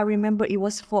that time, I remember it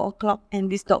was 4 o'clock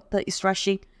and this doctor is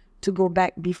rushing to go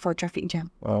back before traffic jam.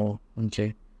 Wow.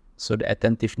 Okay. So the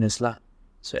attentiveness lah.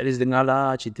 So at least dengar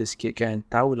lah cerita sikit kan.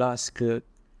 Tahulah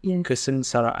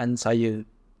kesengsaraan saya.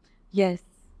 Yes.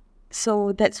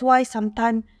 So that's why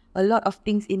sometimes a lot of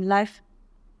things in life,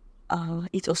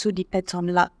 it also depends on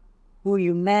luck. Who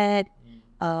you met,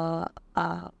 the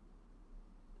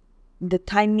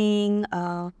timing,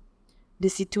 the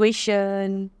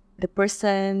situation, the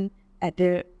person at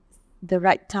the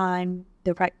right time,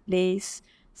 the right place.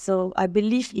 So I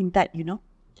believe in that, you know.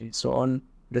 Okay. So on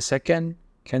the second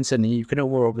cancer ni, you kena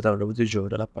umur berapa tahun? 27,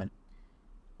 28?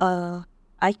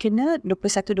 I kena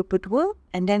 21, 22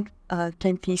 and then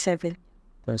 27.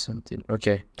 17.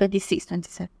 Okay. 26,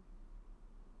 27.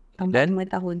 Then 5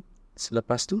 tahun.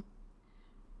 Selepas tu?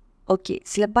 Okay,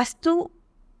 selepas tu,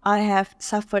 I have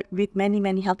suffered with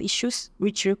many health issues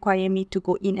which require me to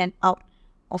go in and out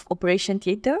of operation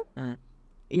theatre.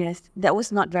 Yes, that was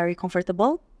not very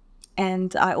comfortable.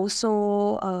 And I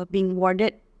also being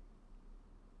warded.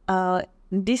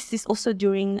 This is also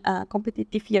during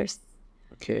competitive years.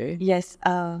 Okay. Yes,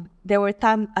 there were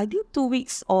times, I think 2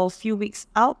 weeks or few weeks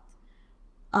out,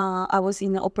 I was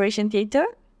in the operation theatre,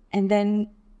 and then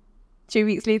 3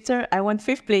 weeks later, I won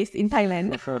 5th place in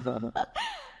Thailand.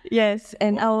 Yes,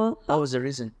 and What was the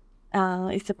reason?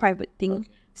 it's a private thing.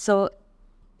 So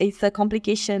it's a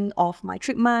complication of my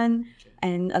treatment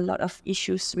and a lot of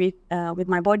issues with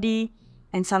my body.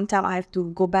 And sometimes I have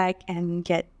to go back and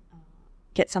get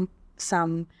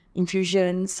some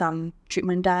infusion, some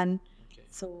treatment done.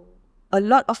 So a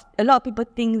lot of people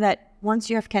think that once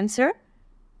you have cancer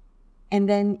and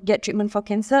then get treatment for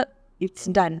cancer, it's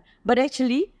done. But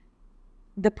actually,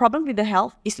 the problem with the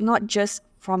health is not just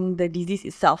from the disease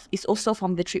itself, it's also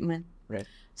from the treatment. Right.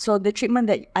 So the treatment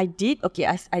that I did,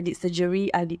 I did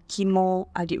surgery, I did chemo,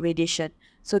 I did radiation.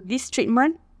 So this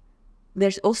treatment,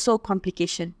 there's also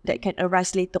complication that can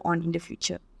arise later on in the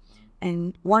future.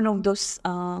 And one of those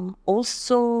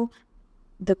also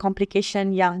the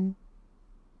complication yang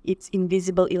it's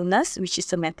invisible illness, which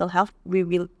is a mental health. We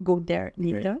will go there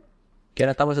later. Right. Okay,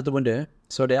 nak tambah satu benda.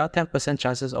 So there are 10%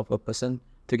 chances of a person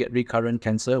to get recurrent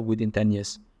cancer within 10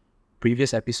 years.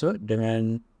 Previous episode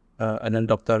dengan another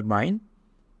doctor mine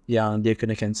yang dia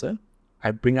kena cancer,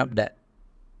 I bring up that.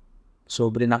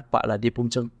 So boleh nampak lah dia pun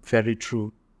macam very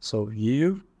true. So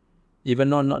you, even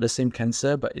though not the same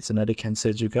cancer, but it's another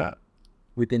cancer juga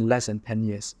within less than 10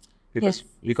 years.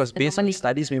 Because based on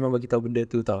studies memang bagi tahu benda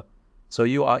tu tau. So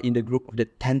you are in the group of the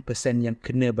 10% yang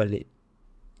kena balik.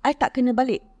 I tak kena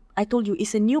balik. I told you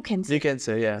it's a new cancer. New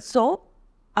cancer, yeah. So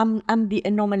I'm the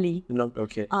anomaly. No,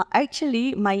 okay.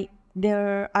 Actually,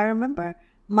 I remember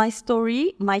my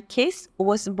story, my case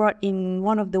was brought in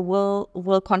one of the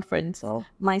world conference. Oh.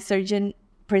 My surgeon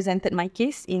presented my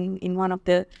case in one of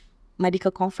the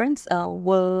medical conference,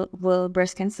 world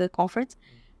breast cancer conference.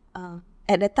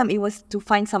 At that time, it was to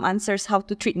find some answers how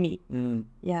to treat me.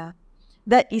 Yeah,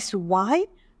 that is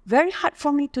why very hard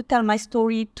for me to tell my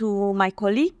story to my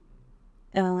colleague,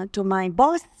 to my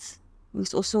boss,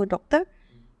 who's also a doctor,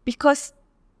 because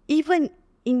even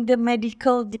in the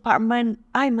medical department,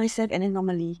 I myself an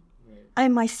anomaly. I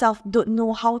myself don't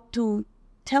know how to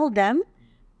tell them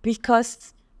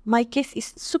because my case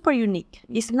is super unique.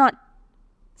 It's not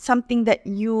something that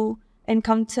you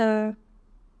encounter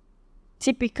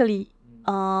typically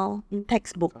in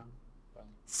textbook.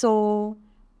 So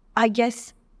I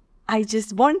guess I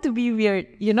just want to be weird,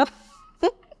 you know?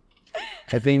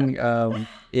 I think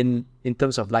in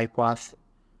terms of life path,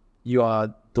 you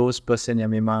are those person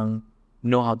yang memang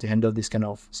know how to handle this kind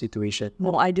of situation.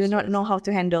 No, I do not know how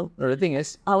to handle. No, the thing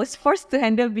is, I was forced to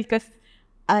handle because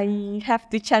I have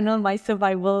to channel my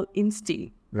survival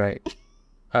instinct. right.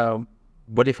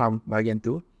 Boleh faham bahagian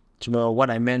tu. Cuma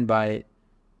what I meant by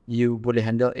you boleh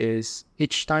handle is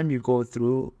each time you go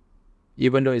through,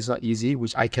 even though it's not easy,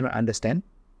 which I cannot understand.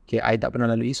 Okay, I tak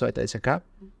pernah lalui, so I tak cakap.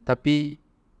 Tapi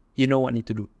you know what need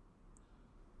to do.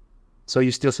 So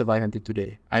you still survive until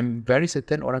today. I'm very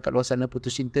certain orang kat luar sana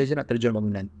putus cinta je nak terjun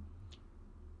bangunan.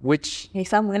 Which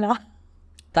sama lah.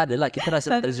 tak adalah, kita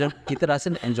rasa nak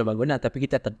terjun bangunan tapi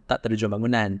kita tak terjun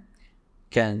bangunan.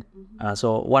 Kan?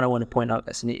 So what I want to point out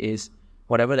kat sini is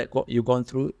whatever that you've gone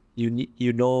through,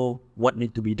 you know what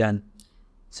need to be done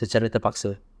secara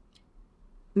terpaksa.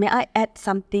 May I add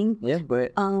something? Yeah,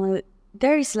 go ahead.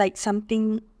 There is like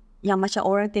something yang macam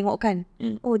orang tengok kan,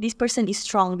 oh this person is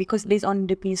strong because based on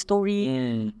the story,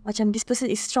 macam this person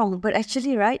is strong, but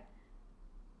actually right,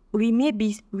 we may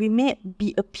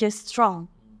appear strong,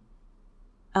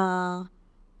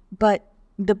 but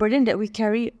the burden that we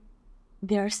carry,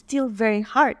 they are still very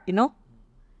hard, you know.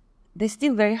 They're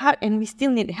still very hard, and we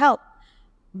still need help.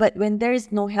 But when there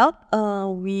is no help,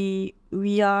 we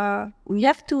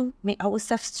have to make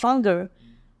ourselves stronger,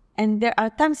 and there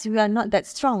are times we are not that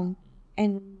strong,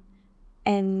 and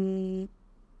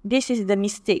this is the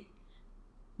mistake,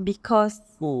 because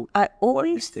I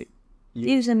always this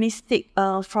is a mistake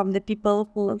from the people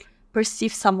who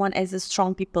perceive someone as a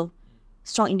strong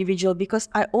individual, because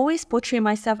I always portray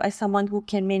myself as someone who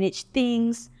can manage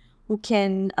things, who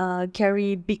can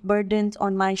carry big burdens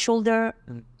on my shoulder.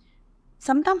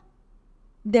 Sometimes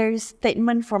there's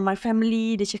statement from my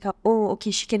family, they cakap, oh okay,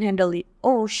 she can handle it,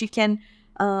 oh she can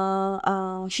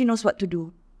she knows what to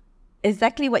do.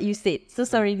 Exactly what you said. So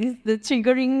sorry, this is the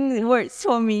triggering words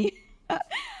for me.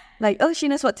 Like, oh, she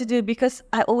knows what to do, because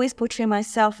I always portray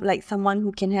myself like someone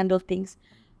who can handle things.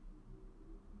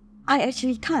 I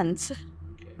actually can't,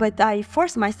 but I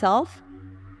force myself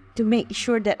to make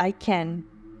sure that I can.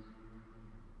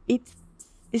 It's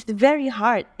very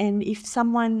hard, and if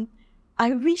someone,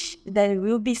 I wish there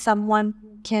will be someone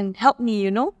who can help me,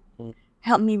 you know,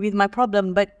 help me with my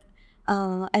problem. But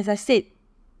as I said,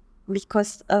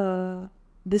 because the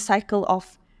cycle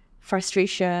of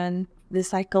frustration, the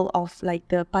cycle of like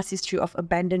the past history of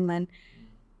abandonment,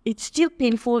 it's still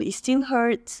painful, it still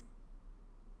hurts,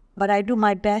 but I do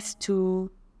my best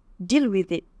to deal with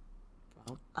it.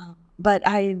 But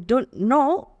I don't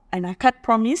know, and I can't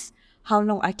promise how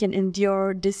long I can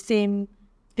endure the same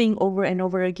thing over and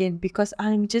over again, because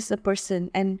I'm just a person,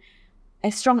 and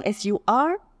as strong as you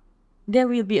are, there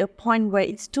will be a point where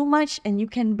it's too much and you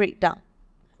can break down.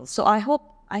 So I hope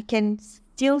I can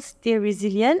still stay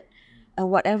resilient, and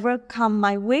whatever come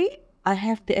my way, I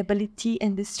have the ability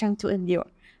and the strength to endure.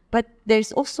 But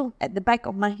there's also at the back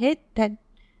of my head that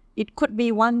it could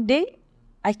be one day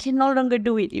I can no longer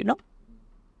do it, you know?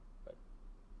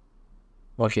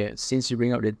 Okay, since you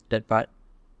bring up that part,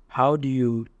 how do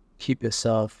you keep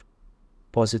yourself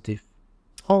positive?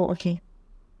 Oh, okay.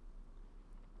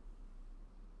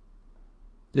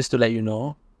 Just to let you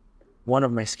know, one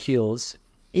of my skills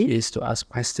is to ask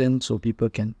questions so people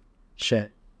can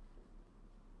share.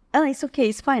 Oh, it's okay.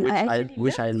 It's fine.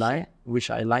 Which I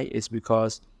like is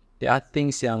because there are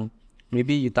things yang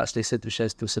maybe you tak selesa to share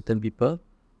to certain people.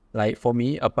 Like for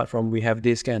me, apart from we have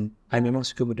this kan, I memang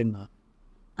suka mendengar.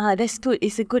 That's good.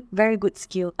 It's a very good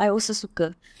skill. I also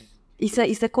suka. It's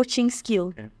a coaching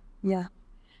skill. Okay. Yeah.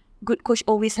 Good coach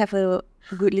always have a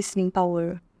good listening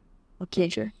power. Okay,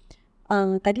 sure.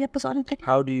 Tadi apa soalan tadi?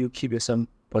 How do you keep yourself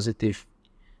positive?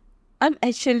 I'm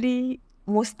actually,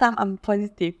 most time I'm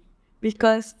positive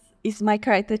because it's my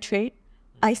character trait.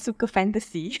 I suka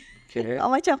fantasy. Okay.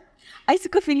 Macam, I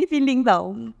suka feeling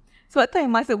tau. Sebab tu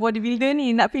yang masuk bodybuilder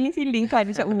ni, nak feeling kan.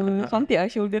 Macam, cantik lah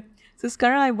shoulder. So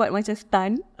sekarang I buat macam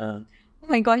stunt. Oh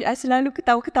my gosh, I selalu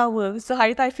ketawa-ketawa. So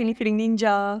hari tu I feeling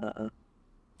ninja.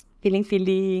 Feeling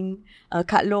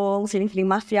Kak Long, feeling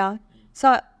mafia.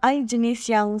 So I jenis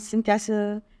yang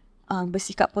sentiasa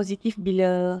bersikap positif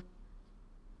bila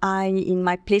I in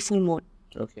my playful mode.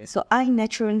 Okay. So I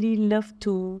naturally love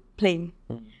to play.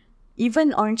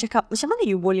 Even orang cakap, macam mana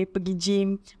you boleh pergi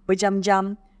gym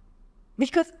berjam-jam?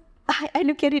 Because I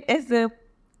look at it as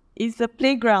it's a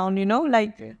playground, you know,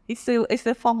 like it's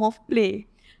a form of play.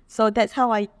 So that's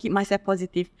how I keep myself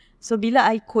positive. So bila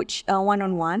I coach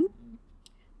one-on-one,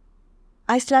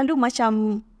 I selalu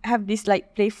macam have this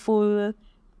like playful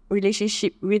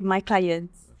relationship with my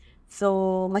clients.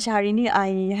 So macam hari ni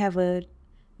I have a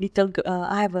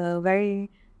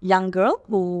very young girl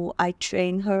who I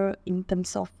train her in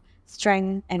terms of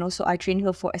strength, and also I train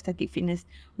her for aesthetic fitness.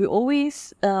 We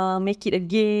always make it a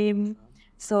game.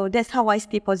 So that's how I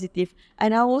stay positive.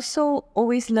 And I also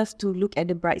always love to look at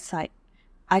the bright side.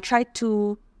 I try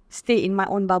to stay in my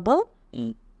own bubble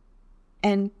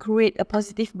and create a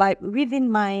positive vibe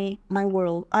within my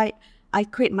world. I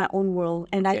create my own world,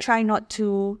 and I try not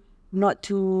to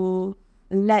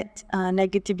let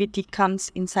negativity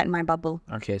comes inside my bubble.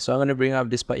 Okay, so I'm going to bring up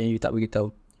this part yang you tak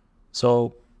beritahu.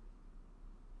 So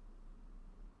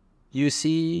you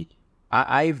see,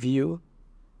 I view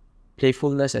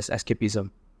playfulness as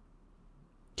escapism.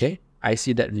 Okay, I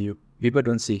see that view. People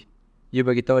don't see. You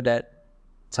beritahu that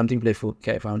something playful.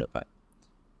 Okay, I found that part.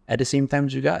 At the same time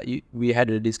juga, we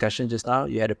had a discussion just now.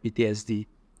 You had a PTSD.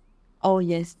 Oh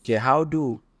yes. Okay, how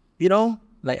do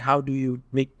you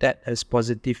make that as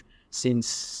positive,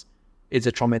 since it's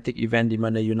a traumatic event di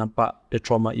mana you nampak the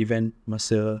trauma event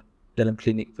masa dalam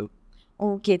klinik tu?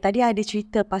 Okay, tadi ada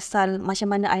cerita pasal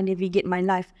macam mana I navigate my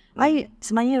life. I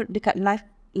sebenarnya dekat life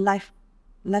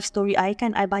story I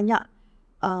kan, I banyak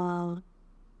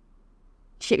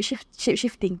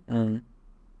shape-shifting.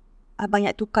 I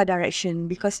banyak tukar direction,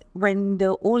 because when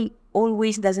the old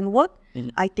ways doesn't work,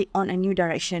 I take on a new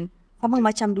direction. Sama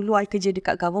macam dulu I kerja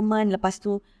dekat government, lepas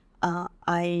tu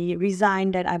I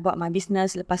resign, then I bought my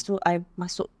business, lepas tu I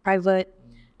masuk private,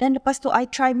 then lepas tu I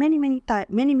try many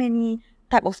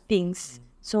type of things.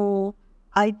 So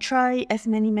I try as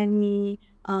many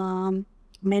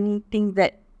things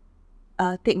that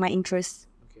take my interest.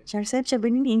 Macam saya macam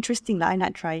benda ni interesting lah, I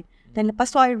nak try. Then lepas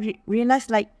tu I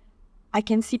realise like I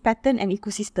can see pattern and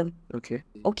ecosystem.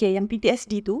 Okay, yang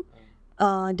PTSD tu,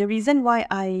 the reason why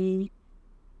I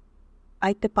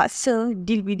terpaksa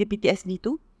deal with the PTSD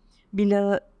tu,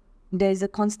 bila there's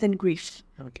a constant grief.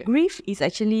 Grief is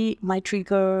actually my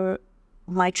trigger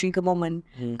moment.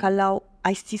 Kalau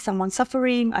I see someone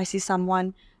suffering, I see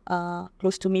someone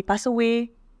close to me pass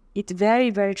away, it's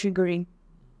very, very triggering.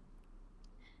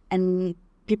 And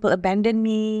people abandon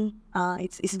me,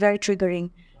 it's very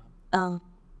triggering.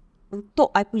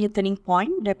 Untuk I punya turning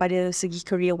point daripada segi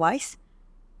career wise,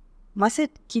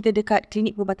 masa kita dekat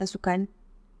klinik perubatan sukan,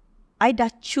 I dah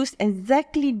choose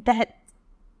exactly that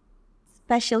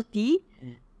specialty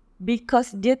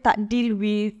because dia tak deal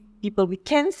with people with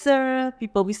cancer,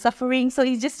 people with suffering, so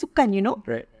it's just sukan, you know.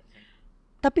 Right.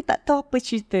 Tapi tak tahu apa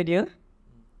cerita dia.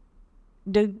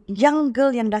 The young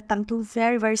girl yang datang tu,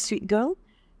 very very sweet girl,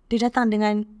 dia datang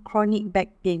dengan chronic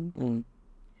back pain.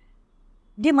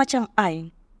 Dia macam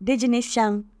I. Dia jenis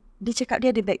yang dia cakap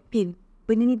dia ada back pain.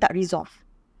 Benda ni tak resolve.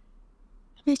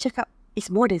 Tapi dia cakap it's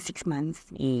more than 6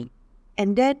 months.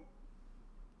 And then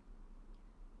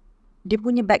dia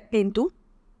punya back pain tu,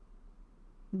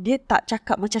 dia tak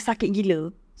cakap macam sakit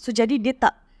gila. So jadi dia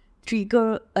tak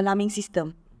trigger alarming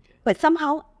system. But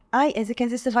somehow I as a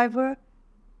cancer survivor,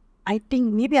 I think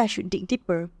maybe I should dig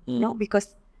deeper,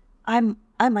 because I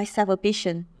myself a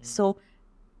patient, so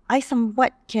I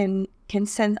somewhat can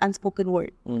sense unspoken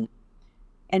word.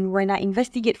 And when I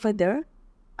investigate further,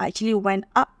 I actually went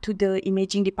up to the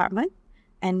imaging department,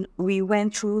 and we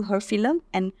went through her film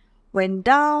and went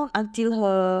down until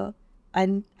her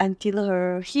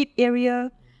hip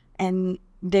area, and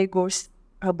there goes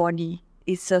her body.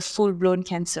 It's a full-blown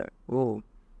cancer. Oh.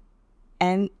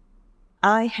 And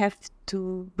I have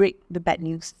to break the bad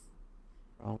news.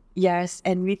 Oh. Yes,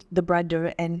 and with the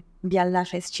brother, and their life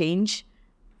has changed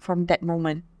from that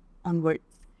moment onwards.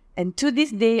 And to this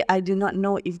day, I do not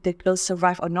know if the girl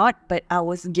survived or not, but I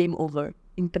was game over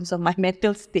in terms of my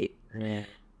mental state. Yeah.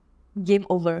 Game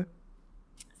over.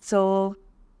 So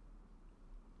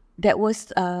that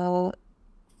was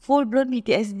full-blown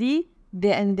PTSD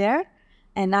there and there,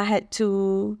 and I had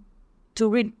to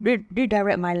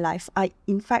redirect my life.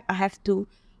 In fact, I have to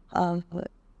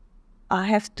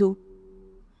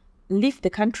leave the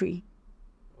country.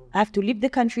 I have to leave the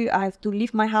country. I have to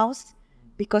leave my house,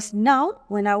 because now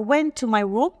when I went to my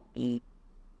room,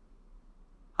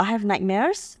 I have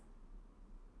nightmares.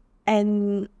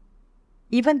 And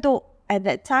even though at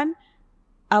that time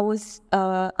I was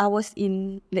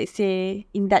in, let's say,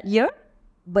 in that year,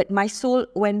 but my soul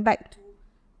went back to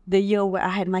the year where I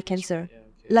had my cancer. Yeah,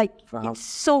 okay. Like, Wow. it's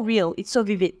so real, it's so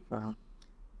vivid. Wow.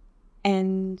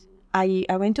 And I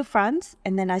went to France,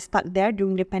 and then I stuck there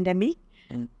during the pandemic.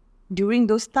 During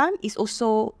those times, it's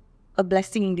also a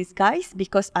blessing in disguise,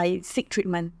 because I seek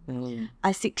treatment.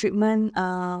 I seek treatment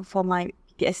for my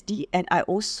PTSD, and I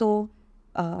also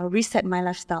reset my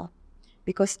lifestyle,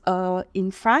 because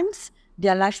in France,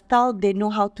 their lifestyle, they know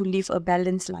how to live a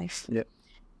balanced life. Yeah.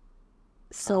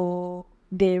 So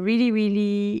they really,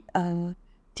 really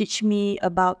teach me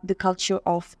about the culture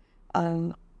of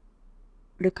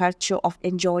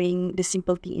enjoying the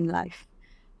simple thing in life.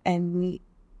 And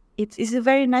it's a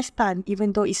very nice time,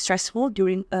 even though it's stressful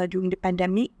during the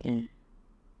pandemic.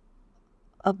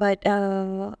 But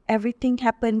everything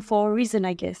happened for a reason,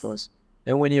 I guess.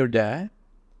 And when you're there,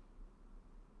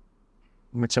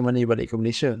 macam mana you balik ke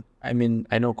Malaysia? I mean,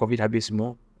 I know COVID habis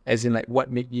semua. As in, like,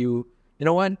 what made you, you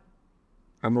know what?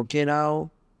 I'm okay now.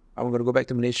 I'm going to go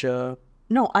back to Malaysia.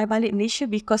 No, I balik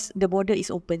Malaysia because the border is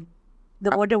open.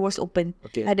 The border was open.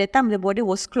 Okay. At that time, the border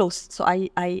was closed. So I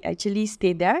actually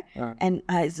stayed there. And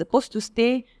I was supposed to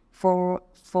stay for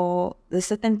a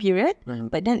certain period.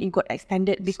 But then it got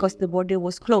extended because the border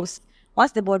was closed.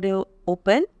 Once the border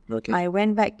opened, I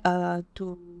went back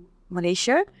to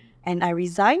Malaysia, and I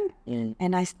resigned,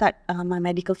 and I start my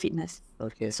medical fitness.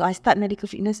 Okay. So I start medical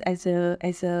fitness as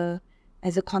a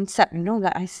concept,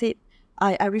 like I said.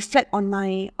 I reflect on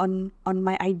my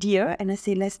idea, and I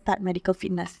say, let's start medical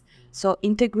fitness. So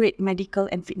integrate medical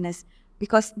and fitness,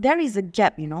 because there is a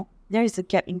gap, there is a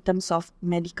gap in terms of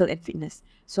medical and fitness.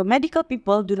 So medical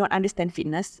people do not understand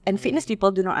fitness, and fitness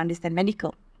people do not understand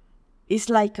medical. It's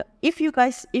like, if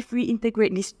we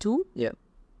integrate these two,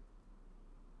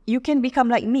 you can become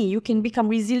like me, you can become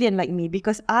resilient like me,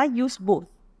 because I use both.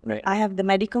 Right. I have the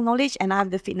medical knowledge and I have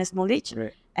the fitness knowledge.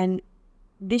 Right. And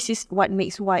this is what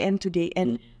makes who I am today.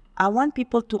 And I want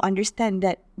people to understand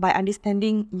that by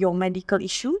understanding your medical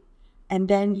issue, and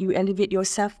then you elevate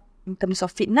yourself in terms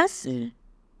of fitness,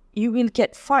 you will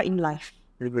get far in life.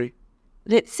 Agree.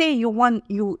 Let's say you want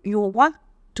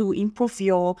to improve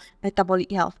your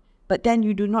metabolic health, but then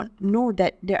you do not know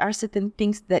that there are certain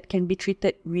things that can be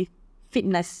treated with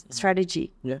fitness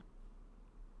strategy. Yeah.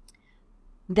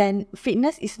 Then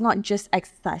fitness is not just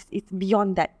exercise. It's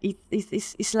beyond that.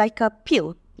 It's like a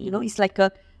pill. It's like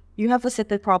you have a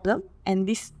certain problem, and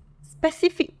this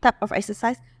specific type of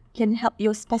exercise can help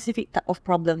your specific type of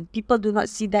problem. People do not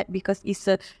see that because it's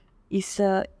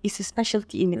a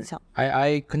specialty in itself.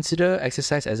 I consider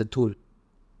exercise as a tool,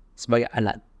 sebagai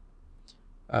alat.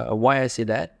 Why I say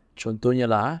that? Contohnya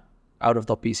lah, out of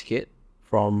topic sikit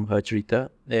from her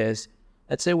cerita, is,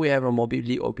 let's say we have a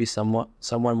morbidly obese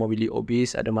someone morbidly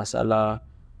obese, ada masalah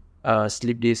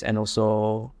sleep disc and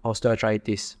also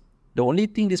osteoarthritis. The only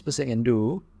thing this person can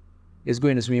do is go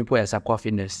in the swimming pool as aqua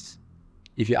fitness.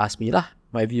 If you ask me lah,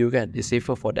 my view kan, is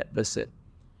safer for that person.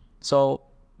 So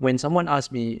when someone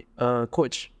asks me,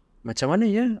 coach, macam mana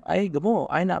ya, I gemuk,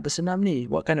 I nak bersenam ni,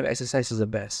 what kind of exercise is the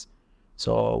best?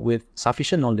 So with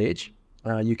sufficient knowledge,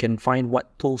 you can find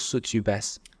what tool suits you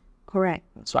best. Correct.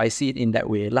 So I see it in that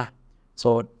way lah.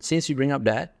 So since you bring up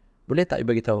that, boleh tak you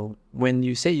bagi tahu, when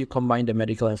you say you combine the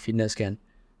medical and fitness kan,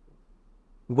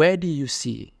 where do you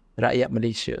see rakyat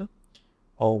Malaysia,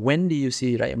 or when do you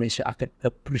see rakyat Malaysia akan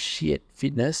appreciate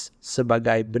fitness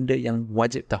sebagai benda yang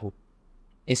wajib tahu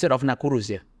instead of nak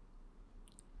kurus je?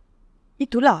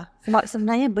 Itulah sebab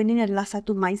sebenarnya benda ni adalah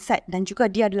satu mindset dan juga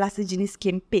dia adalah sejenis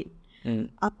kempen.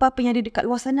 Apa-apa yang ada dekat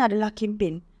luar sana adalah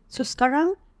kempen. So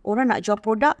sekarang orang nak jual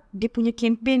produk, dia punya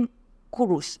kempen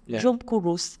kurus. Jom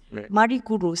kurus. Mari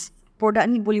kurus. Produk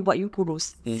ni boleh buat you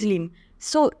kurus. Slim.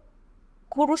 So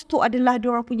kurus tu adalah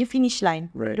diorang punya finish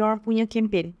line. Diorang punya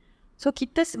kempen. So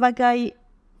kita sebagai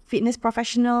fitness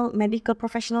professional, medical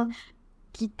professional,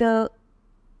 kita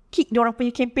kick diorang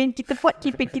punya kempen, kita buat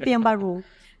kempen kita yang baru.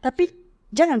 Tapi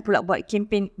jangan pula buat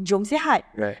kempen jom sihat.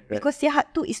 Because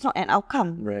sihat tu is not an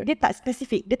outcome. Dia tak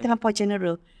spesifik, dia terlampau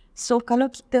general. So kalau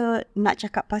kita nak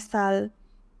cakap pasal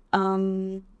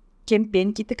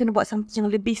kempen, kita kena buat something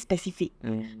yang lebih spesifik.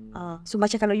 So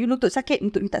macam kalau you lutut sakit,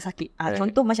 lutut you tak sakit.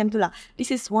 Contoh macam itulah.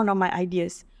 This is one of my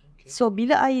ideas. So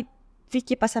bila I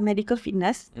fikir pasal medical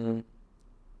fitness,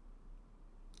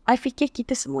 I fikir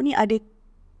kita semua ni ada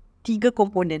 3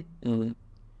 komponen.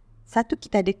 Satu,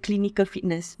 kita ada clinical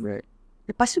fitness.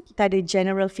 Lepas tu kita ada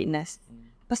general fitness.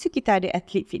 Lepas tu kita ada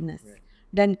athlete fitness.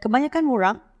 Dan kebanyakan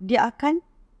orang, dia akan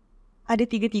ada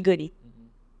 3-3 ni.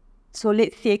 So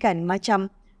let's say kan,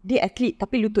 macam dia athlete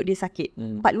tapi lutut dia sakit.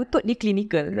 Part lutut dia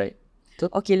clinical.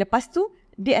 Okay, lepas tu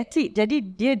dia athlete, jadi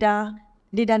dia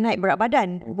dah naik berat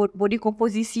badan. Body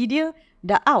komposisi dia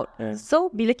dah out.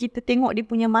 So bila kita tengok dia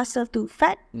punya muscle to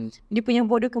fat, dia punya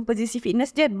body composition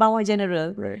fitness dia bawah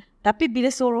general. Tapi bila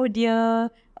suruh dia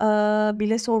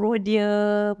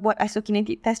buat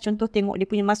isokinetic test, contoh tengok dia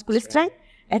punya muscular strength,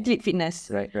 athlete fitness.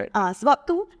 Sebab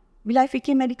tu bila I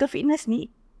fikir medical fitness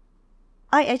ni,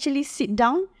 I actually sit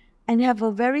down and have a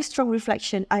very strong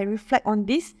reflection. I reflect on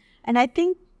this and I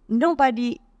think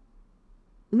nobody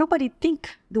think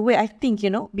the way I think,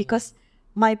 because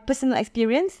my personal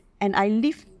experience and I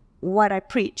live what I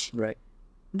preach.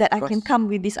 That I can come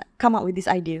up with this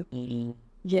idea.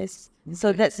 Yes. So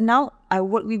that's now I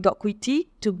work with Dr. Kwiti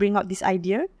to bring out this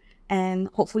idea, and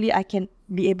hopefully I can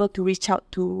be able to reach out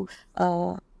to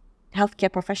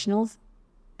healthcare professionals,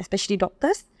 especially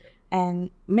doctors,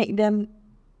 and make them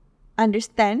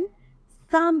understand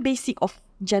some basic of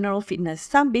general fitness,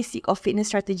 some basic of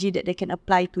fitness strategy that they can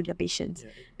apply to their patients.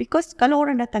 Because kalau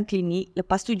orang datang klinik,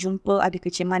 lepas tu jumpa ada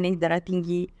kecil manis, darah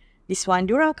tinggi, this one,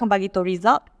 diorang akan bagi tahu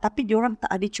result, tapi diorang tak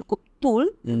ada cukup tool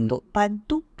untuk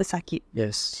bantu pesakit.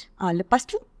 Lepas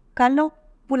tu, kalau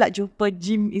pula jumpa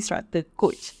gym instructor,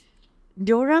 coach,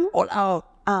 diorang all out.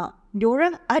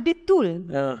 Diorang ada tool,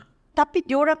 tapi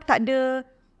diorang tak ada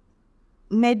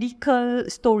medical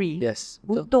story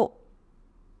untuk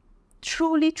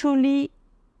truly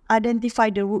identify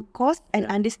the root cause and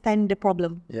understand the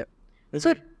problem.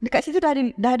 So dekat situ dah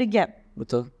ada gap.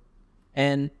 Betul.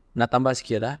 And nak tambah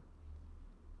sikit lah,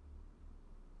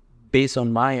 based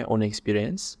on my own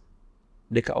experience,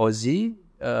 dekat Aussie,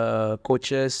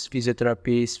 coaches,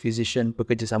 physiotherapists, physician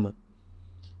bekerjasama.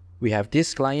 We have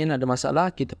this client ada masalah,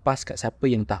 kita pass kat siapa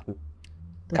yang tahu.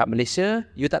 Kat Malaysia,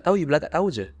 you tak tahu, you belakang tahu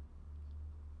je.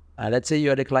 Let's say you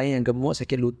ada client yang gemuk,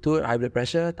 sakit lutut, high blood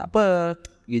pressure, tak apa,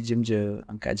 pergi gym je,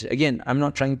 angkat je. Again, I'm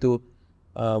not trying to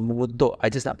mengutuk,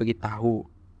 I just nak pergi tahu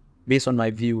based on my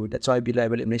view. That's why bila I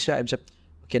balik Malaysia, I macam,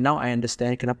 okay, now I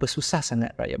understand kenapa susah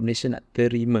sangat rakyat Malaysia nak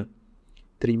terima.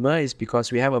 Terima is because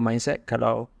we have a mindset,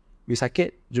 kalau we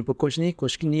sakit, jumpa coach ni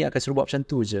akan suruh buat macam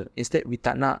tu je. Instead, we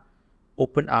tak nak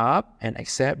open up and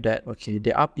accept that, okay,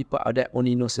 there are people out there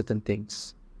only know certain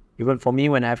things. Even for me,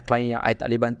 when I have client yang I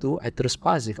tak boleh bantu, I terus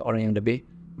pass je ke orang yang lebih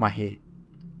mahir.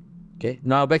 Okay,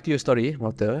 now back to your story,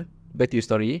 Walter. Back to your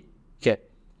story. Okay,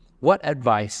 what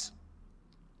advice?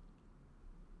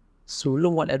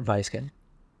 Sebelum what advice kan,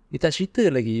 you tak cerita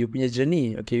lagi you punya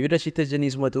journey. Okay, you dah cerita journey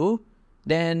semua tu.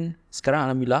 Then, sekarang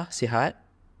Alhamdulillah, sihat.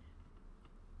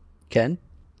 Kan?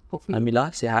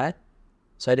 Alhamdulillah, sihat.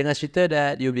 So, I dengar cerita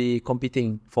that you'll be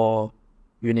competing for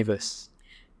Universe.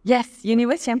 Yes,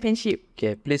 Universe Championship.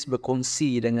 Okay, please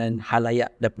berkongsi dengan halayak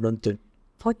dan penonton.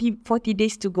 40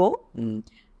 days to go.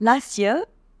 Last year,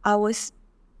 I was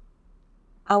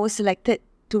selected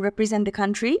to represent the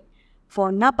country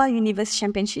for NABA Universe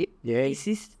Championship. This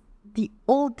is the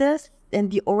oldest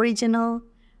and the original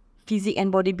Physique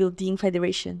and Bodybuilding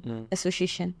Federation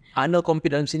Association. Arnold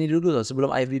compete dalam sini dulu tau,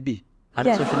 sebelum IFBB.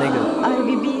 Arnold Schwarzenegger.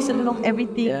 IFBB sebelum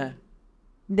everything.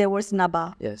 There was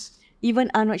NABA. Yes. even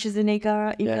Arnold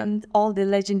Schwarzenegger, even all the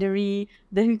legendary,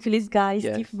 the Hercules guys,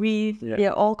 Steve Reeve,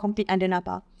 they're all compete under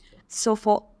NABA. So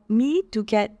for me to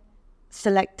get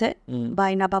selected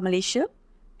by NABA Malaysia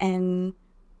and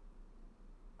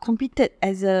competed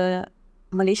as a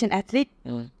Malaysian athlete,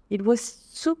 it was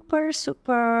super,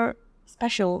 super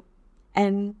special.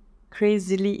 And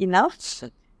crazily enough,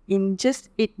 in just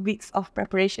 8 weeks of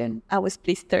preparation, I was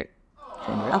placed third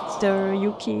after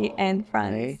UK and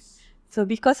France. Nice. So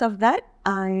because of that,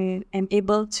 I am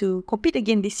able to compete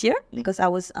again this year because I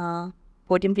was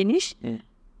podium finish.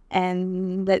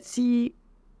 And let's see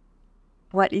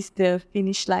what is the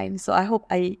finish line. So I hope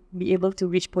I be able to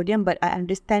reach podium, but I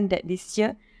understand that this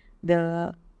year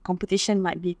the competition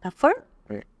might be tougher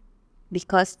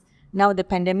because now the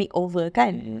pandemic over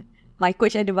kan. My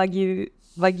coach ada bagi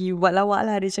buat lawak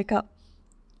lah. Dia cakap,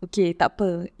 okay, tak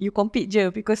apa, you compete je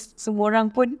because semua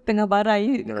orang pun tengah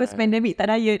barai because pandemic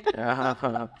tak diet.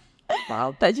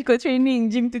 Tak cukup training,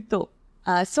 gym tutup.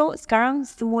 So sekarang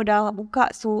semua dah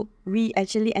buka, so we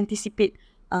actually anticipate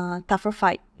tougher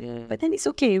fight. But then it's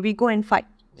okay, we go and fight.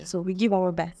 So we give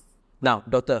our best. Now,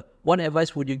 doctor, what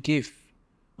advice would you give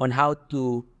on how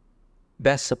to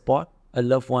best support a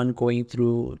loved one going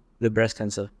through the breast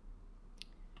cancer?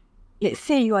 Let's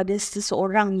say you ada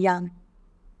seseorang yang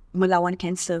melawan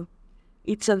cancer.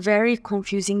 It's a very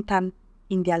confusing time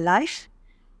in their life.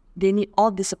 They need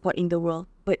all the support in the world.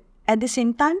 But at the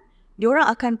same time, diorang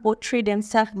akan portray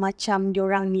themselves macam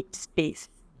diorang need space,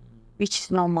 which is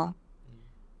normal.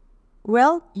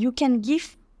 Well, you can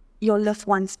give your loved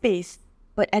one space,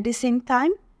 but at the same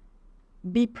time,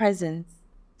 be present.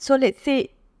 So let's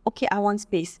say, okay, I want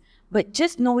space, but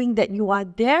just knowing that you are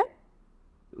there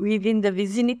within the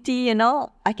vicinity,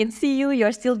 I can see you,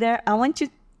 you're still there. I want you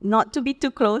not to be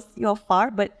too close, you're far,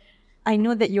 but I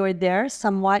know that you're there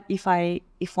somewhat if I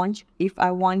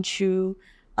want you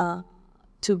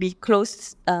to be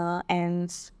close and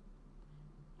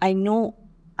I know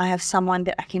I have someone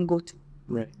that I can go to.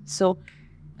 Right. So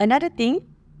another thing,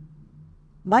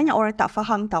 banyak orang tak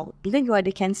faham tau, bila you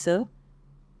ada cancer,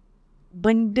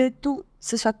 benda tu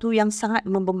sesuatu yang sangat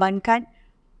membebankan.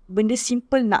 Benda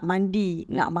simple nak mandi,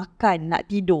 nak makan, nak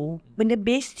tidur. Benda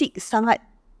basic sangat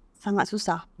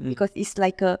susah. Because it's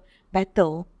like a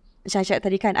battle. Macam cakap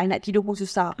tadi kan, I nak tidur pun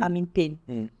susah, I'm in pain.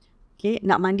 Okay,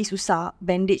 nak mandi susah,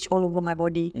 bandage all over my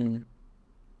body.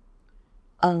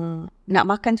 Nak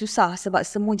makan susah sebab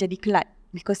semua jadi kelat.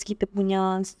 Because kita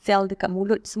punya sel dekat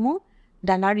mulut semua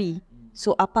dah lari.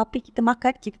 So apa-apa kita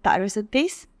makan, kita tak rasa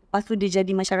taste. Lepas tu dia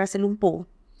jadi macam rasa lumpur.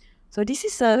 So this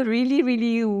is a really,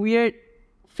 really weird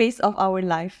phase of our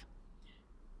life.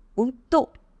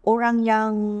 Untuk orang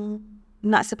yang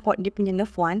nak support dia punya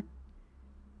loved one,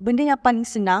 benda yang paling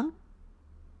senang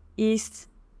is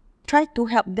try to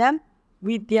help them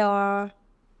with their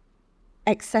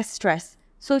excess stress.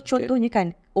 So contohnya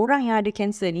kan, orang yang ada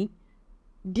cancer ni,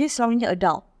 dia selalunya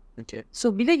adult.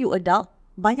 So bila you adult,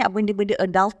 banyak benda-benda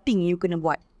adulting you kena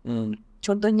buat.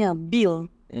 Contohnya bill,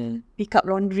 pick up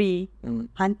laundry,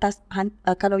 hantar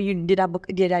kalau dia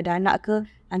dah ada anak ke,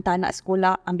 hantar anak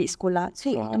sekolah, ambil sekolah.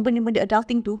 So benda-benda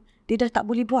adulting tu dia dah tak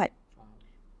boleh buat.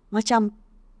 Macam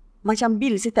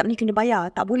bil setiap ni kena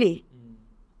bayar, tak boleh.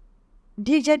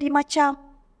 Dia jadi macam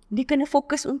dia kena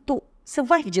fokus untuk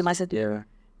survive je masa tu.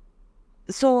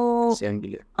 So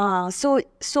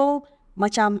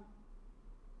macam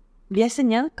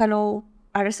biasanya kalau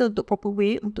I rasa untuk proper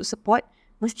way untuk support,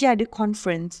 mesti ada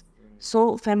conference.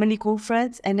 So family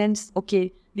conference, and then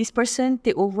okay, this person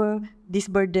take over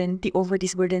this burden, take over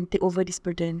this burden, take over this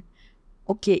burden.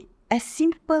 Okay, as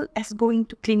simple as going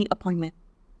to clinic appointment.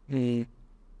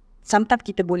 Sometimes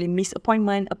kita boleh miss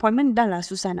appointment dah lah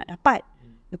susah nak dapat.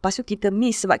 Lepas tu kita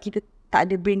miss sebab kita tak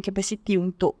ada brain capacity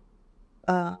untuk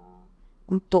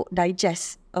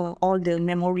digest all the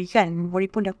memory kan. Memory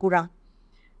pun dah kurang.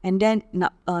 And then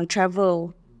nak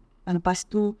travel. Lepas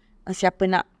tu siapa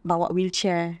nak bawa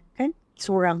wheelchair kan,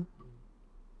 seorang.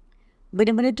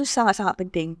 Benda-benda tu sangat-sangat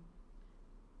penting.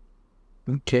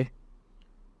 Okay,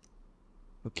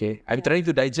 I'm trying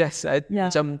to digest.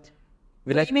 Macam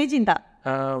imagine tak?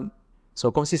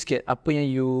 So kongsi sikit,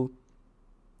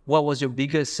 what was your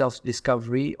biggest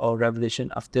self-discovery or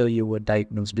revelation after you were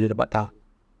diagnosed, bila dapat tahu?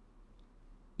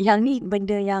 Yang ni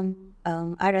benda yang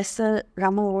I rasa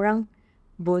ramai orang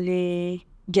boleh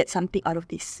get something out of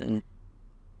this.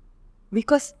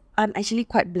 Because I'm actually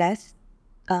quite blessed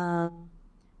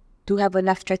to have a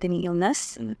life-threatening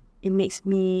illness. It makes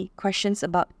me questions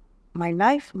about my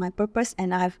life, my purpose,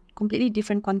 and I have completely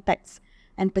different contexts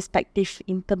and perspective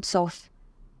in terms of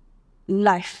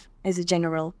life as a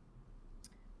general.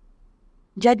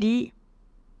 Jadi,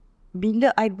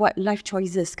 bila I buat life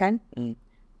choices kan,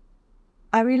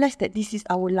 I realised that this is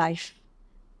our life.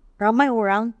 Ramai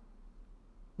orang,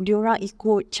 diorang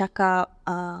ikut cakap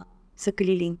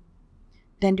sekeliling.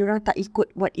 Dan diorang tak ikut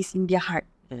what is in their heart.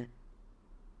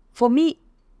 For me,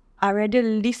 I rather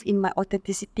live in my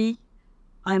authenticity.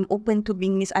 I'm open to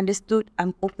being misunderstood.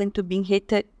 I'm open to being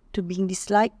hated, to being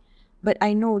disliked. But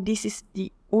I know this is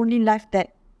the only life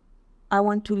that I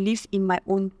want to live in my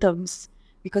own terms.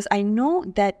 Because I know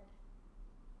that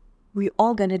we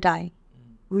all gonna die.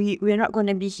 We're not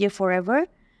gonna be here forever.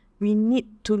 We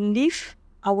need to live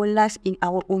our life in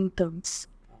our own terms.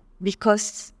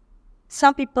 Because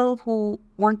some people who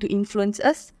want to influence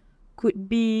us could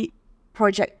be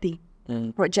projecting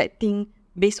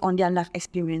based on their life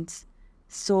experience.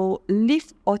 So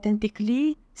live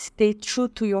authentically, stay true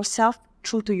to yourself,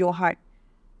 true to your heart.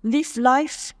 Live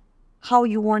life how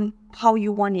you want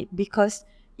it. Because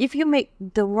if you make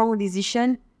the wrong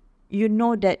decision, you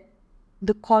know that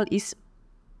the call is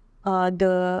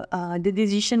the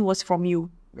decision was from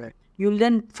you. Right. You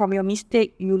learn from your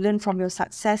mistake, you learn from your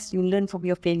success, you learn from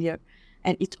your failure,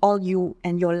 and it's all you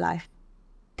and your life.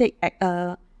 Take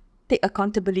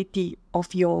accountability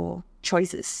of your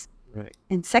choices. Right.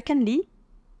 And secondly,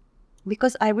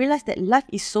 because I realized that life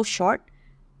is so short,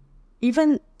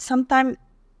 even sometime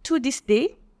to this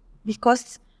day,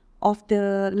 because of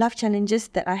the life challenges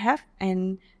that I have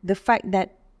and the fact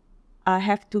that I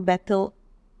have to battle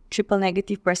triple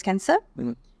negative breast cancer,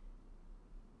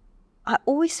 I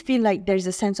always feel like there's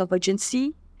a sense of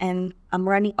urgency and I'm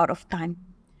running out of time.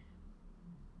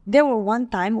 There was one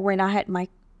time when I had my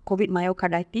COVID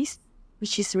myocarditis,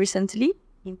 which is recently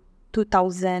in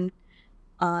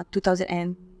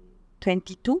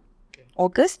 2022,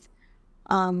 August.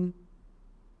 I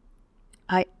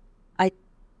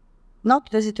not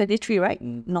 2023, right?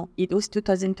 No, it was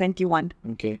 2021,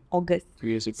 August. 2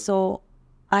 years ago. So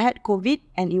I had COVID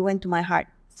and it went to my heart.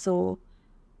 So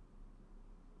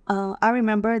I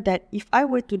remember that if I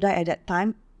were to die at that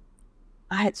time,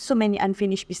 I had so many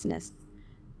unfinished business.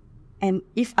 And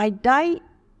if I die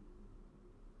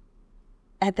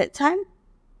at that time,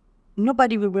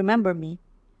 nobody will remember me.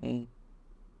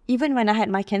 Even when I had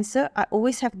my cancer, I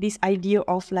always have this idea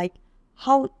of like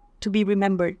how to be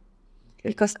remembered.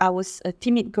 Because I was a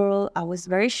timid girl, I was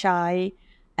very shy,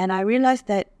 and I realized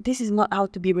that this is not how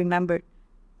to be remembered.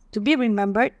 To be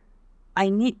remembered, I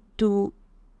need to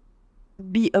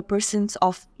be a person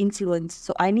of influence.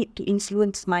 So I need to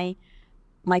influence my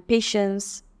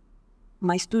patients,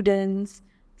 my students.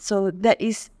 So that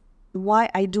is why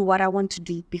I do what I want to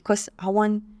do, because I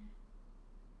want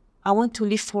to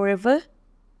live forever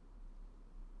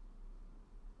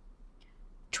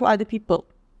through other people.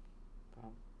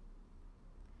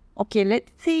 Okay, let's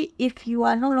say if you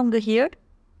are no longer here,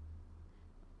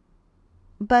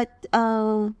 but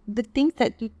the things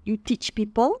that you teach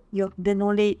people, the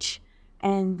knowledge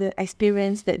and the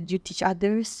experience that you teach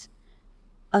others,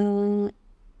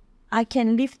 I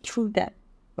can live through that.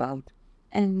 Wow.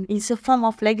 And it's a form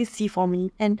of legacy for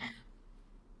me. And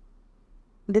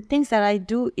the things that I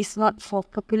do is not for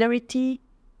popularity,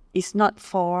 it's not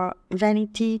for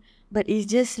vanity, but it's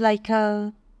just like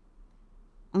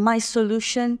my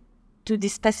solution to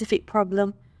this specific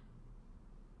problem.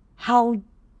 How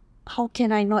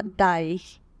can I not die?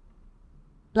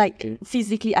 Like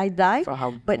physically I die,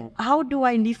 Faham. but how do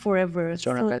I live forever?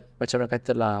 Macam orang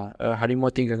kata lah, harimau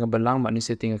tinggalkan belang,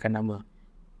 manusia tinggalkan nama.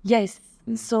 Yes.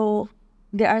 So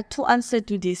there are two answers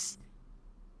to this.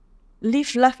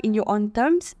 Live life in your own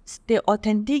terms, stay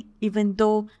authentic even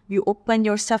though you open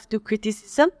yourself to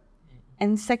criticism.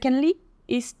 And secondly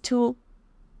is to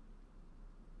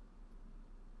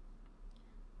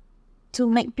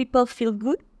make people feel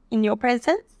good in your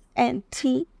presence and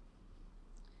to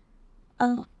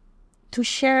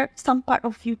share some part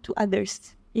of you to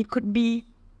others. It could be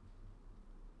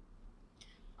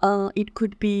a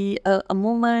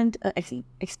moment, an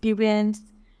experience,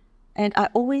 and I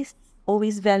always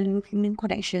value human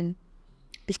connection,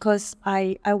 because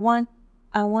I want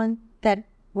that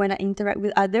when I interact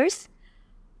with others,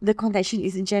 the connection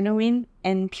is genuine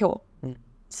and pure.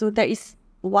 So that is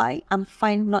why I'm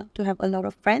fine not to have a lot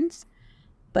of friends,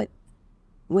 but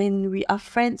when we are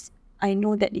friends, I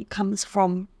know that it comes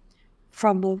from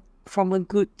a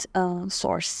good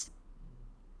source.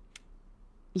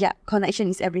 Yeah, connection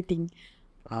is everything.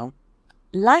 Wow.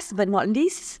 Last but not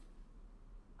least,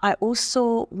 I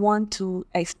also want to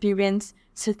experience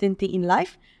certain things in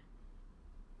life.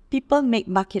 People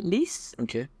make bucket lists.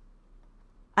 Okay.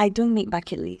 I don't make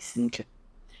bucket lists. Okay.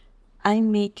 I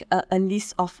make a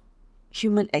list of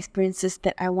human experiences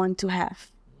that I want to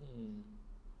have.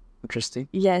 Interesting.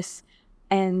 Yes.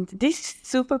 And this is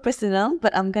super personal,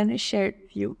 but I'm gonna share it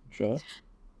with you. Sure.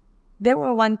 There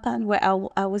were one time where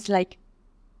I was like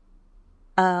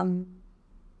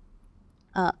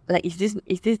is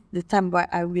this the time where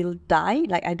I will die?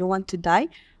 Like, I don't want to die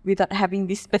without having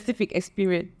this specific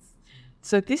experience.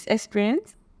 So this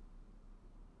experience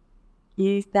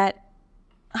is that,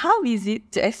 how is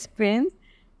it to experience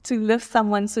to love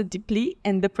someone so deeply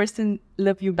and the person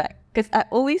love you back? Because I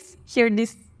always hear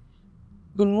this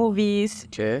in movies,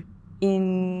 Okay.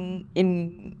 in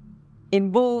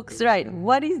books, right?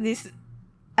 What is this?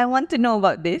 I want to know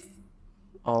about this.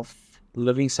 Of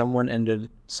loving someone and then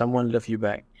someone love you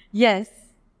back. Yes.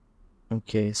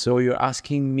 Okay, so you're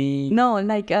asking me. No,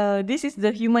 like this is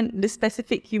the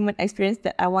specific human experience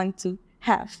that I want to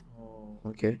have.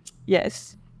 Okay.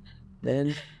 Yes.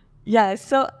 Then. Yeah,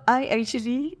 so I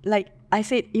actually, like I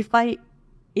said, if I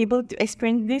able to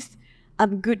experience this,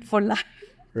 I'm good for life.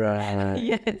 Right.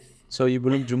 Yes. So you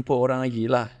belum jumpa orang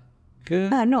lagi lah. Ke?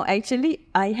 No, actually,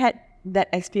 I had that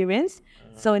experience.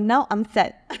 So now I'm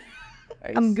sad.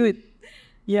 I'm good.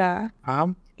 Yeah.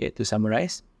 Faham? Okay, to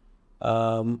summarize,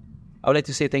 I would like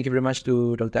to say thank you very much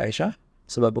to Dr. Aisyah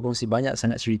sebab berkongsi banyak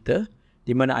sangat cerita,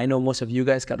 di mana I know most of you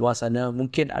guys kat luar sana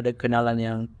mungkin ada kenalan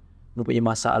yang mempunyai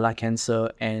masalah cancer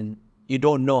and you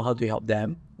don't know how to help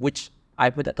them, which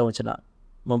I pun tak tahu macam nak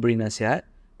memberi nasihat.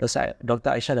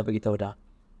 Dr. Aisyah dah beritahu dah.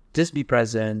 Just be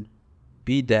present,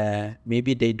 be there.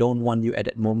 Maybe they don't want you at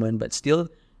that moment, but still,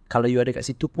 kalau you ada kat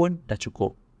situ pun dah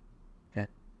cukup. Okay.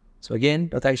 So again,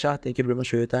 Dr. Aisyah, thank you very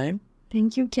much for your time.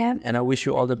 Thank you, Cam. And I wish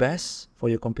you all the best for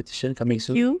your competition coming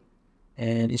soon. You?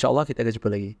 And insyaAllah kita akan jumpa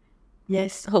lagi.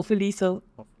 Yes, hopefully so.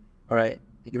 Alright.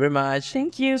 Thank you very much.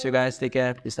 Thank you. So you guys, take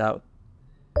care. Peace out.